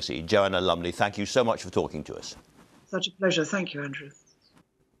good legacy. Joanna Lumley, thank you so much for talking to us. Such a pleasure. Thank you, Andrew.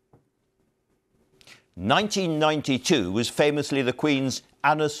 1992 was famously the Queen's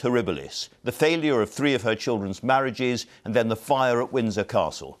annus horribilis, the failure of 3 of her children's marriages and then the fire at Windsor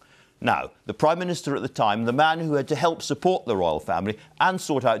Castle. Now, the Prime Minister at the time, the man who had to help support the royal family and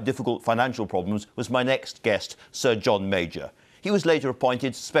sort out difficult financial problems, was my next guest, Sir John Major. He was later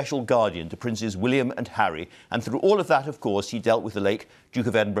appointed special guardian to Princes William and Harry, and through all of that, of course, he dealt with the late Duke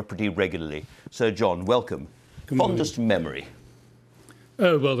of Edinburgh pretty regularly. Sir John, welcome. Fondest memory?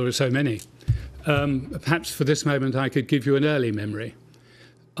 Oh, well, there are so many. Perhaps for this moment I could give you an early memory.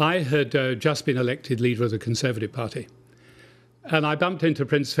 I had just been elected leader of the Conservative Party. And I bumped into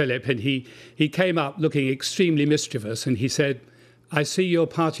Prince Philip, and he came up looking extremely mischievous, and he said, "I see your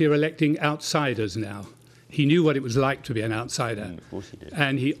party are electing outsiders now." He knew what it was like to be an outsider. Of course he did.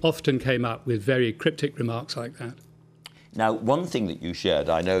 And he often came up with very cryptic remarks like that. Now, one thing that you shared,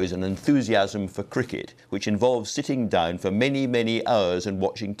 I know, is an enthusiasm for cricket, which involves sitting down for many, many hours and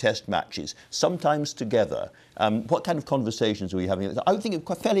watching test matches, sometimes together. What kind of conversations were you having? I would think it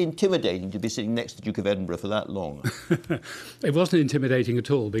was fairly intimidating to be sitting next to the Duke of Edinburgh for that long. It wasn't intimidating at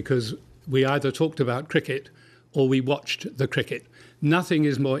all, because we either talked about cricket or we watched the cricket. Nothing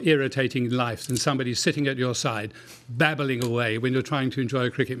is more irritating in life than somebody sitting at your side, babbling away when you're trying to enjoy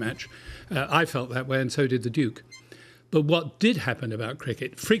a cricket match. I felt that way, and so did the Duke. But what did happen about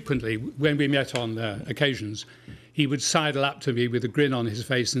cricket, frequently when we met on occasions, he would sidle up to me with a grin on his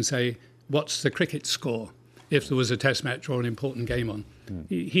face and say, "What's the cricket score?" if there was a test match or an important game on.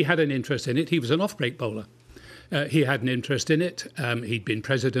 He had an interest in it. He was an off-break bowler. He had an interest in it. He'd been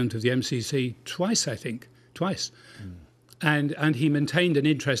president of the MCC twice, I think, twice. And he maintained an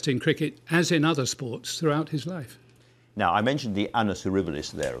interest in cricket, as in other sports, throughout his life. Now, I mentioned the Annus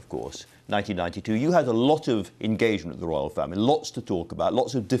Horribilis there, of course, 1992. You had a lot of engagement with the royal family, lots to talk about,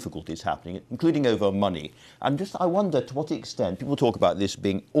 lots of difficulties happening, including over money. And I wonder to what extent, people talk about this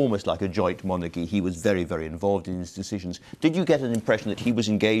being almost like a joint monarchy. He was very, very involved in his decisions. Did you get an impression that he was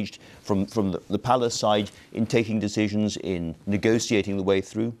engaged from the palace side in taking decisions, in negotiating the way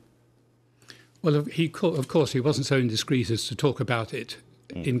through? Well, of course, he wasn't so indiscreet as to talk about it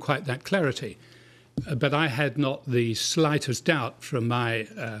in quite that clarity. But I had not the slightest doubt from my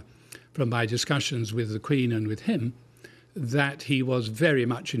discussions with the Queen and with him that he was very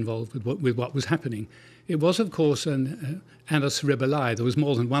much involved with what was happening. It was, of course, an annus horribili. There was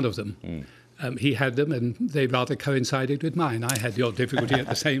more than one of them. He had them, and they rather coincided with mine. I had the odd difficulty at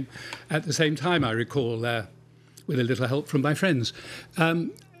the same time, I recall, with a little help from my friends.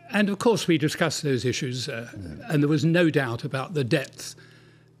 And of course, we discussed those issues, and there was no doubt about the depth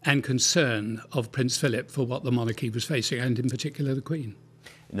and concern of Prince Philip for what the monarchy was facing, and in particular the Queen.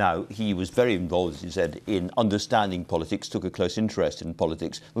 Now, he was very involved, as you said, in understanding politics, took a close interest in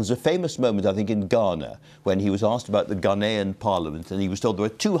politics. There was a famous moment, I think, in Ghana, when he was asked about the Ghanaian parliament, and he was told there were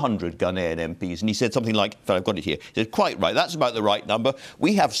 200 Ghanaian MPs, and he said something like, I've got it here, he said, "Quite right, that's about the right number.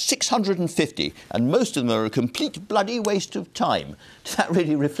 We have 650, and most of them are a complete bloody waste of time." Does that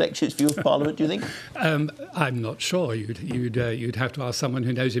really reflect his view of Parliament, do you think? I'm not sure. You'd have to ask someone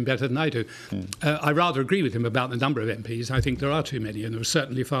who knows him better than I do. I rather agree with him about the number of MPs. I think there are too many, and there are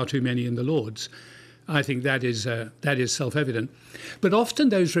certainly far too many in the Lords. I think that is self-evident. But often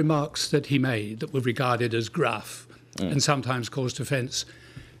those remarks that he made that were regarded as gruff and sometimes caused offence,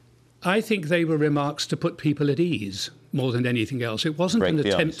 I think they were remarks to put people at ease more than anything else. It wasn't an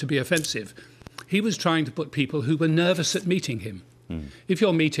attempt to be offensive. He was trying to put people who were nervous at meeting him. If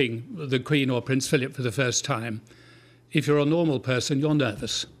you're meeting the Queen or Prince Philip for the first time, if you're a normal person, you're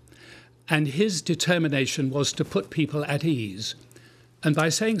nervous. And his determination was to put people at ease. And by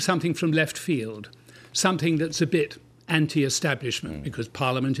saying something from left field, something that's a bit anti-establishment, because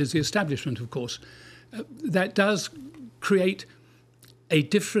Parliament is the establishment, of course, that does create a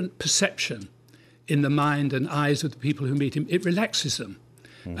different perception in the mind and eyes of the people who meet him. It relaxes them.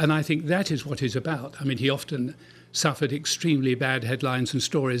 And I think that is what he's about. I mean, he often suffered extremely bad headlines and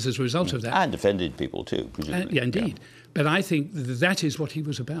stories as a result of that. And offended people too, presumably. Yeah, indeed. Yeah. But I think that is what he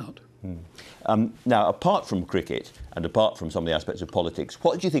was about. Now, apart from cricket and apart from some of the aspects of politics,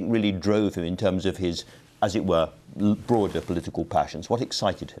 what do you think really drove him in terms of his, as it were, broader political passions? What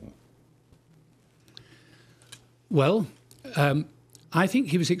excited him? Well, I think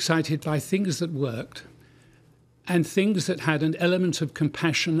he was excited by things that worked and things that had an element of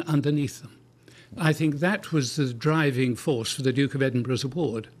compassion underneath them. I think that was the driving force for the Duke of Edinburgh's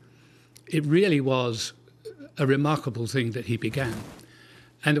award. It really was a remarkable thing that he began.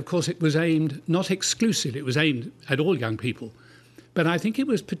 And of course, it was aimed, not exclusively, it was aimed at all young people. But I think it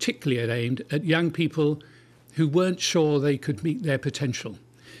was particularly aimed at young people who weren't sure they could meet their potential.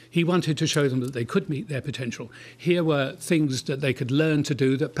 He wanted to show them that they could meet their potential. Here were things that they could learn to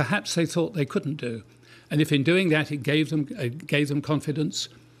do that perhaps they thought they couldn't do. And if in doing that, it gave them confidence,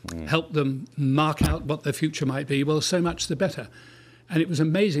 helped them mark out what their future might be, well, so much the better. And it was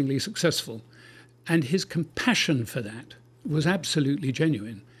amazingly successful. And his compassion for that was absolutely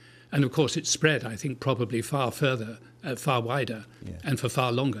genuine. And of course, it spread, I think, probably far further, far wider, and for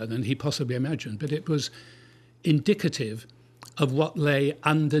far longer than he possibly imagined. But it was indicative of what lay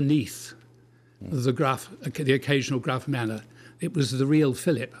underneath the gruff, the occasional gruff manner. It was the real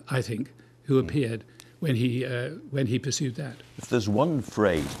Philip, I think, who appeared when he pursued that. If there's one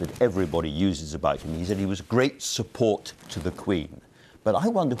phrase that everybody uses about him, he said he was great support to the Queen. But I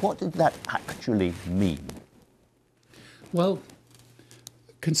wonder, what did that actually mean? Well,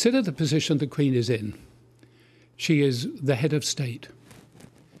 consider the position the Queen is in. She is the head of state.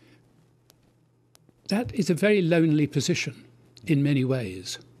 That is a very lonely position in many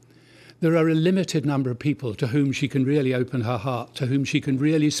ways. There are a limited number of people to whom she can really open her heart, to whom she can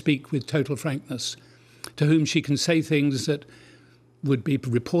really speak with total frankness, to whom she can say things that would be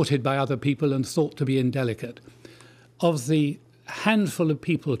reported by other people and thought to be indelicate. Of the handful of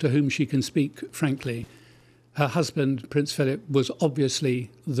people to whom she can speak frankly, Her husband, Prince Philip, was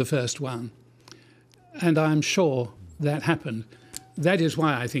obviously the first one. And I'm sure that happened. That is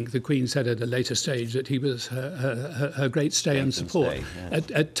why I think the Queen said at a later stage that he was her great stay and support.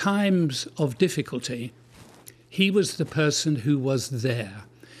 Yes. At times of difficulty, he was the person who was there.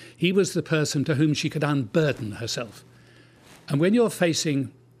 He was the person to whom she could unburden herself. And when you're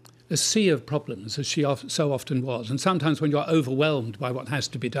facing a sea of problems, as she so often was, and sometimes when you're overwhelmed by what has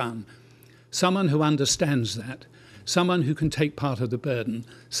to be done, someone who understands that, someone who can take part of the burden,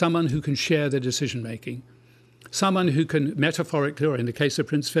 someone who can share the decision-making, someone who can metaphorically, or in the case of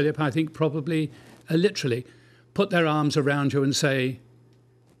Prince Philip, I think probably literally, put their arms around you and say,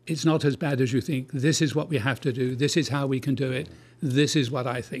 it's not as bad as you think, this is what we have to do, this is how we can do it, this is what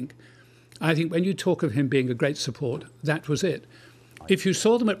I think. I think when you talk of him being a great support, that was it. If you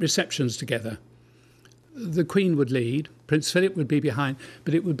saw them at receptions together, the Queen would lead, Prince Philip would be behind,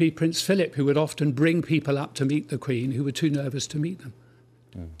 but it would be Prince Philip who would often bring people up to meet the Queen who were too nervous to meet them,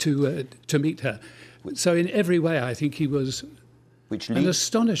 to meet her. So in every way, I think he was an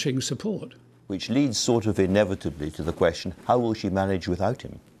astonishing support. Which leads sort of inevitably to the question, how will she manage without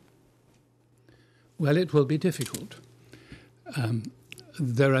him? Well, it will be difficult.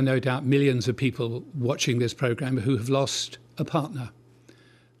 There are no doubt millions of people watching this programme who have lost a partner,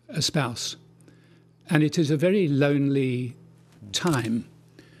 a spouse. And it is a very lonely time.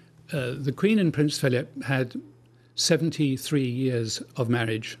 The Queen and Prince Philip had 73 years of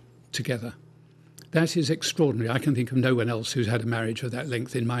marriage together. That is extraordinary. I can think of no one else who's had a marriage of that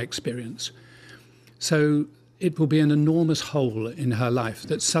length in my experience. So it will be an enormous hole in her life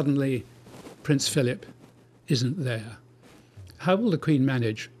that suddenly Prince Philip isn't there. How will the Queen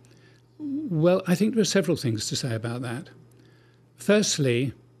manage? Well, I think there are several things to say about that.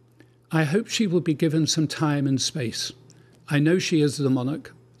 Firstly, I hope she will be given some time and space. I know she is the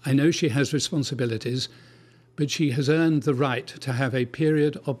monarch. I know she has responsibilities, but she has earned the right to have a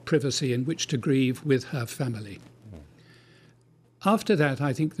period of privacy in which to grieve with her family. After that,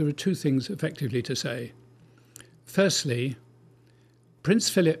 I think there are two things effectively to say. Firstly, Prince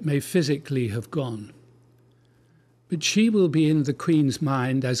Philip may physically have gone, but she will be in the Queen's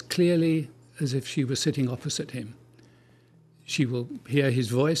mind as clearly as if she were sitting opposite him. She will hear his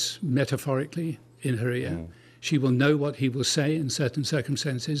voice, metaphorically, in her ear. She will know what he will say in certain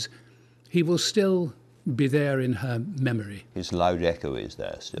circumstances. He will still be there in her memory. His loud echo is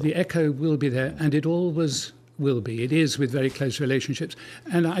there still. The echo will be there, and it always will be. It is with very close relationships.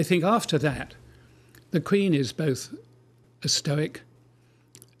 And I think after that, the Queen is both a stoic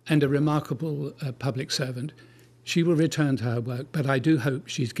and a remarkable public servant. She will return to her work, but I do hope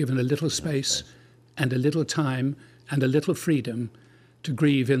she's given a little space and a little time and a little freedom to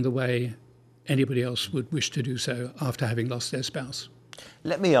grieve in the way anybody else would wish to do so after having lost their spouse.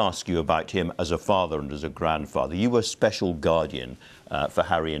 Let me ask you about him as a father and as a grandfather. You were special guardian for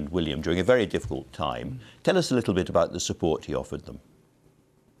Harry and William during a very difficult time. Tell us a little bit about the support he offered them.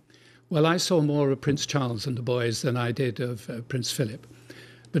 Well, I saw more of Prince Charles and the boys than I did of Prince Philip.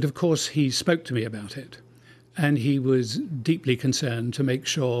 But of course, he spoke to me about it. And he was deeply concerned to make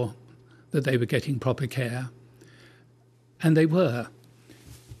sure that they were getting proper care. And they were.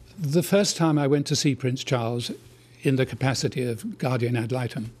 The first time I went to see Prince Charles in the capacity of guardian ad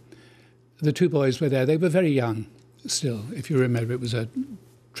litem, the two boys were there. They were very young still. If you remember, it was a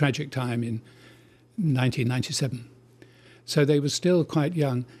tragic time in 1997. So they were still quite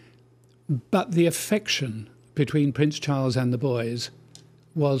young. But the affection between Prince Charles and the boys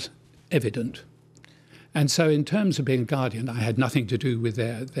was evident. And so in terms of being a guardian, I had nothing to do with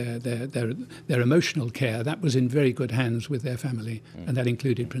their emotional care. That was in very good hands with their family, and that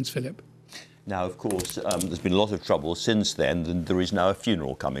included Prince Philip. Now, of course, there's been a lot of trouble since then, and there is now a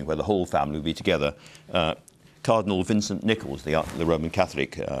funeral coming where the whole family will be together. Cardinal Vincent Nichols, the Roman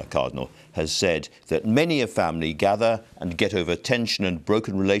Catholic cardinal, has said that many a family gather and get over tension and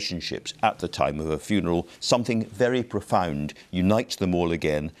broken relationships at the time of a funeral. Something very profound unites them all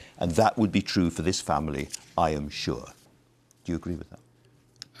again, and that would be true for this family, I am sure. Do you agree with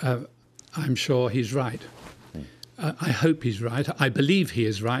that? I'm sure he's right. I hope he's right. I believe he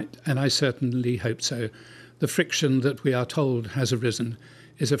is right, and I certainly hope so. The friction that we are told has arisen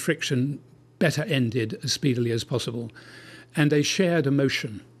is a friction better ended as speedily as possible, and a shared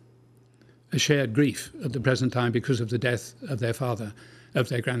emotion, a shared grief at the present time because of the death of their father, of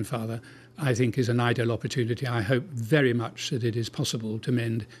their grandfather, I think is an ideal opportunity. I hope very much that it is possible to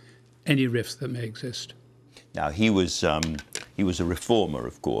mend any rift that may exist. Now, he was a reformer,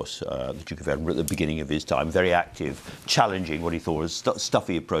 of course, the Duke of Edinburgh at the beginning of his time, very active, challenging what he thought was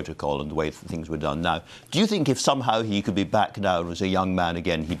stuffy protocol and the way things were done. Now, do you think if somehow he could be back now as a young man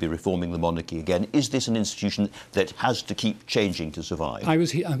again, he'd be reforming the monarchy again? Is this an institution that has to keep changing to survive?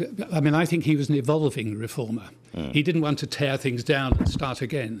 I think he was an evolving reformer. He didn't want to tear things down and start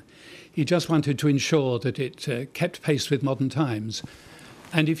again. He just wanted to ensure that it kept pace with modern times.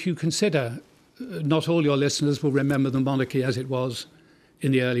 And if you consider, not all your listeners will remember the monarchy as it was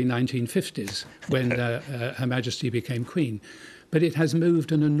in the early 1950s when Her Majesty became Queen. But it has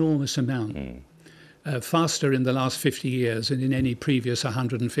moved an enormous amount, faster in the last 50 years than in any previous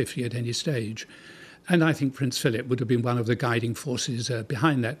 150 at any stage. And I think Prince Philip would have been one of the guiding forces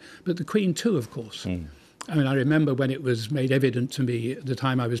behind that. But the Queen too, of course. I mean, I remember when it was made evident to me at the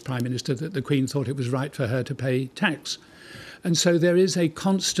time I was Prime Minister that the Queen thought it was right for her to pay tax. And so there is a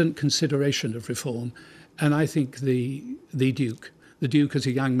constant consideration of reform. And I think the Duke as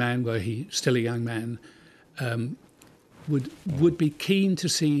a young man, were he still a young man, would be keen to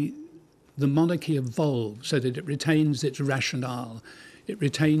see the monarchy evolve so that it retains its rationale, it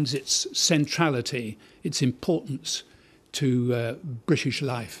retains its centrality, its importance to British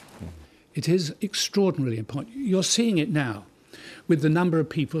life. It is extraordinarily important. You're seeing it now with the number of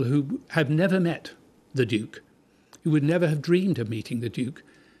people who have never met the Duke, who would never have dreamed of meeting the Duke,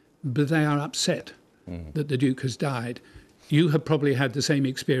 but they are upset that the Duke has died. You have probably had the same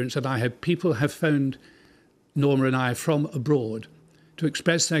experience that I have. People have phoned Norma and I from abroad to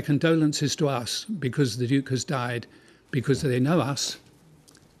express their condolences to us because the Duke has died, because they know us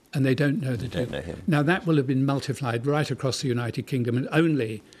and they don't know the Duke. Don't know him. Now, that will have been multiplied right across the United Kingdom and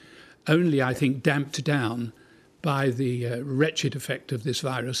only, I think, damped down by the wretched effect of this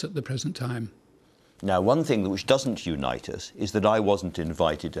virus at the present time. Now, one thing which doesn't unite us is that I wasn't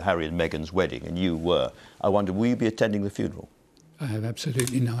invited to Harry and Meghan's wedding, and you were. I wonder, will you be attending the funeral? I have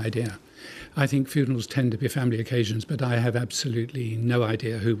absolutely no idea. I think funerals tend to be family occasions, but I have absolutely no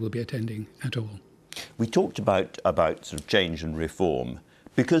idea who will be attending at all. We talked about sort of change and reform.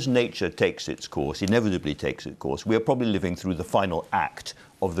 Because nature takes its course, inevitably takes its course, we are probably living through the final act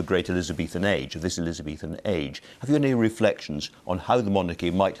of the great Elizabethan age, of this Elizabethan age. Have you any reflections on how the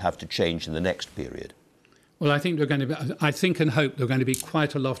monarchy might have to change in the next period? Well, I think and hope there are going to be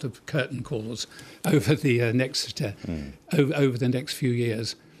quite a lot of curtain calls over the over the next few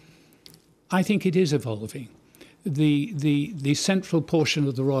years. I think it is evolving. The central portion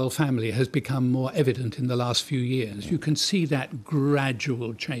of the royal family has become more evident in the last few years. You can see that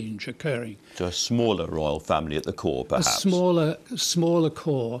gradual change occurring. So a smaller royal family at the core, perhaps? A smaller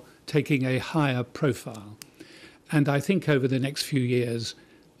core taking a higher profile. And I think over the next few years,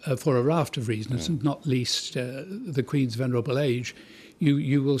 for a raft of reasons, and not least the Queen's venerable age,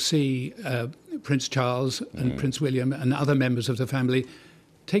 you will see Prince Charles and Prince William and other members of the family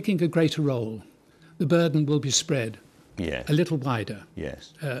taking a greater role. The burden will be spread a little wider,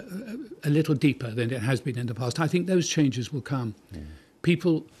 a little deeper than it has been in the past. I think those changes will come.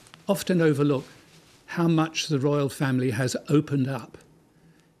 People often overlook how much the royal family has opened up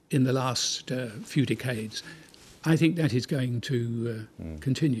in the last few decades. I think that is going to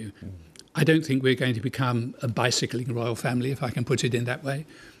continue. I don't think we're going to become a bicycling royal family, if I can put it in that way.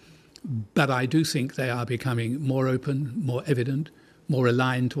 But I do think they are becoming more open, more evident, more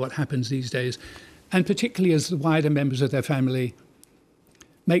aligned to what happens these days. And particularly as the wider members of their family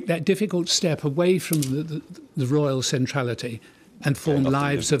make that difficult step away from the royal centrality and form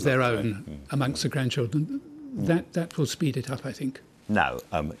lives of their own amongst the grandchildren, that will speed it up, I think. Now,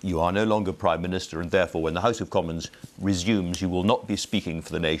 you are no longer Prime Minister, and therefore when the House of Commons resumes, you will not be speaking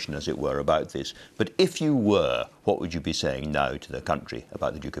for the nation, as it were, about this. But if you were, what would you be saying now to the country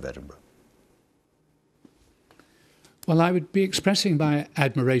about the Duke of Edinburgh? Well, I would be expressing my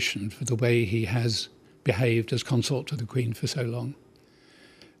admiration for the way he has behaved as consort to the Queen for so long.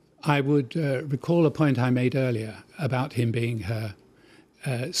 I would recall a point I made earlier about him being her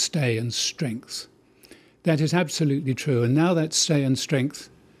stay and strength. That is absolutely true, and now that stay and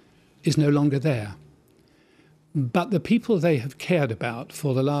strength is no longer there. But the people they have cared about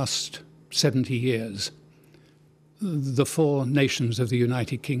for the last 70 years, the 4 nations of the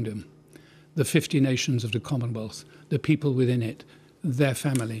United Kingdom, the 50 nations of the Commonwealth, the people within it, their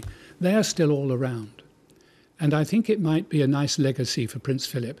family, they are still all around. And I think it might be a nice legacy for Prince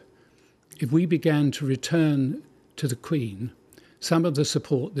Philip if we began to return to the Queen some of the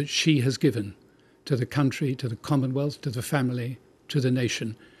support that she has given to the country, to the Commonwealth, to the family, to the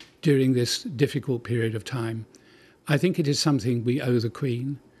nation during this difficult period of time. I think it is something we owe the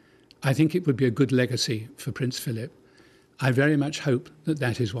Queen. I think it would be a good legacy for Prince Philip. I very much hope that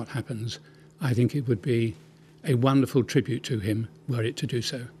that is what happens. I think it would be a wonderful tribute to him were it to do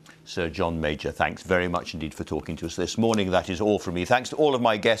so. Sir John Major, thanks very much indeed for talking to us this morning. That is all from me. Thanks to all of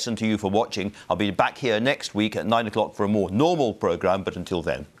my guests and to you for watching. I'll be back here next week at 9 o'clock for a more normal programme, but until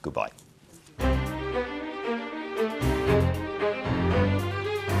then, goodbye.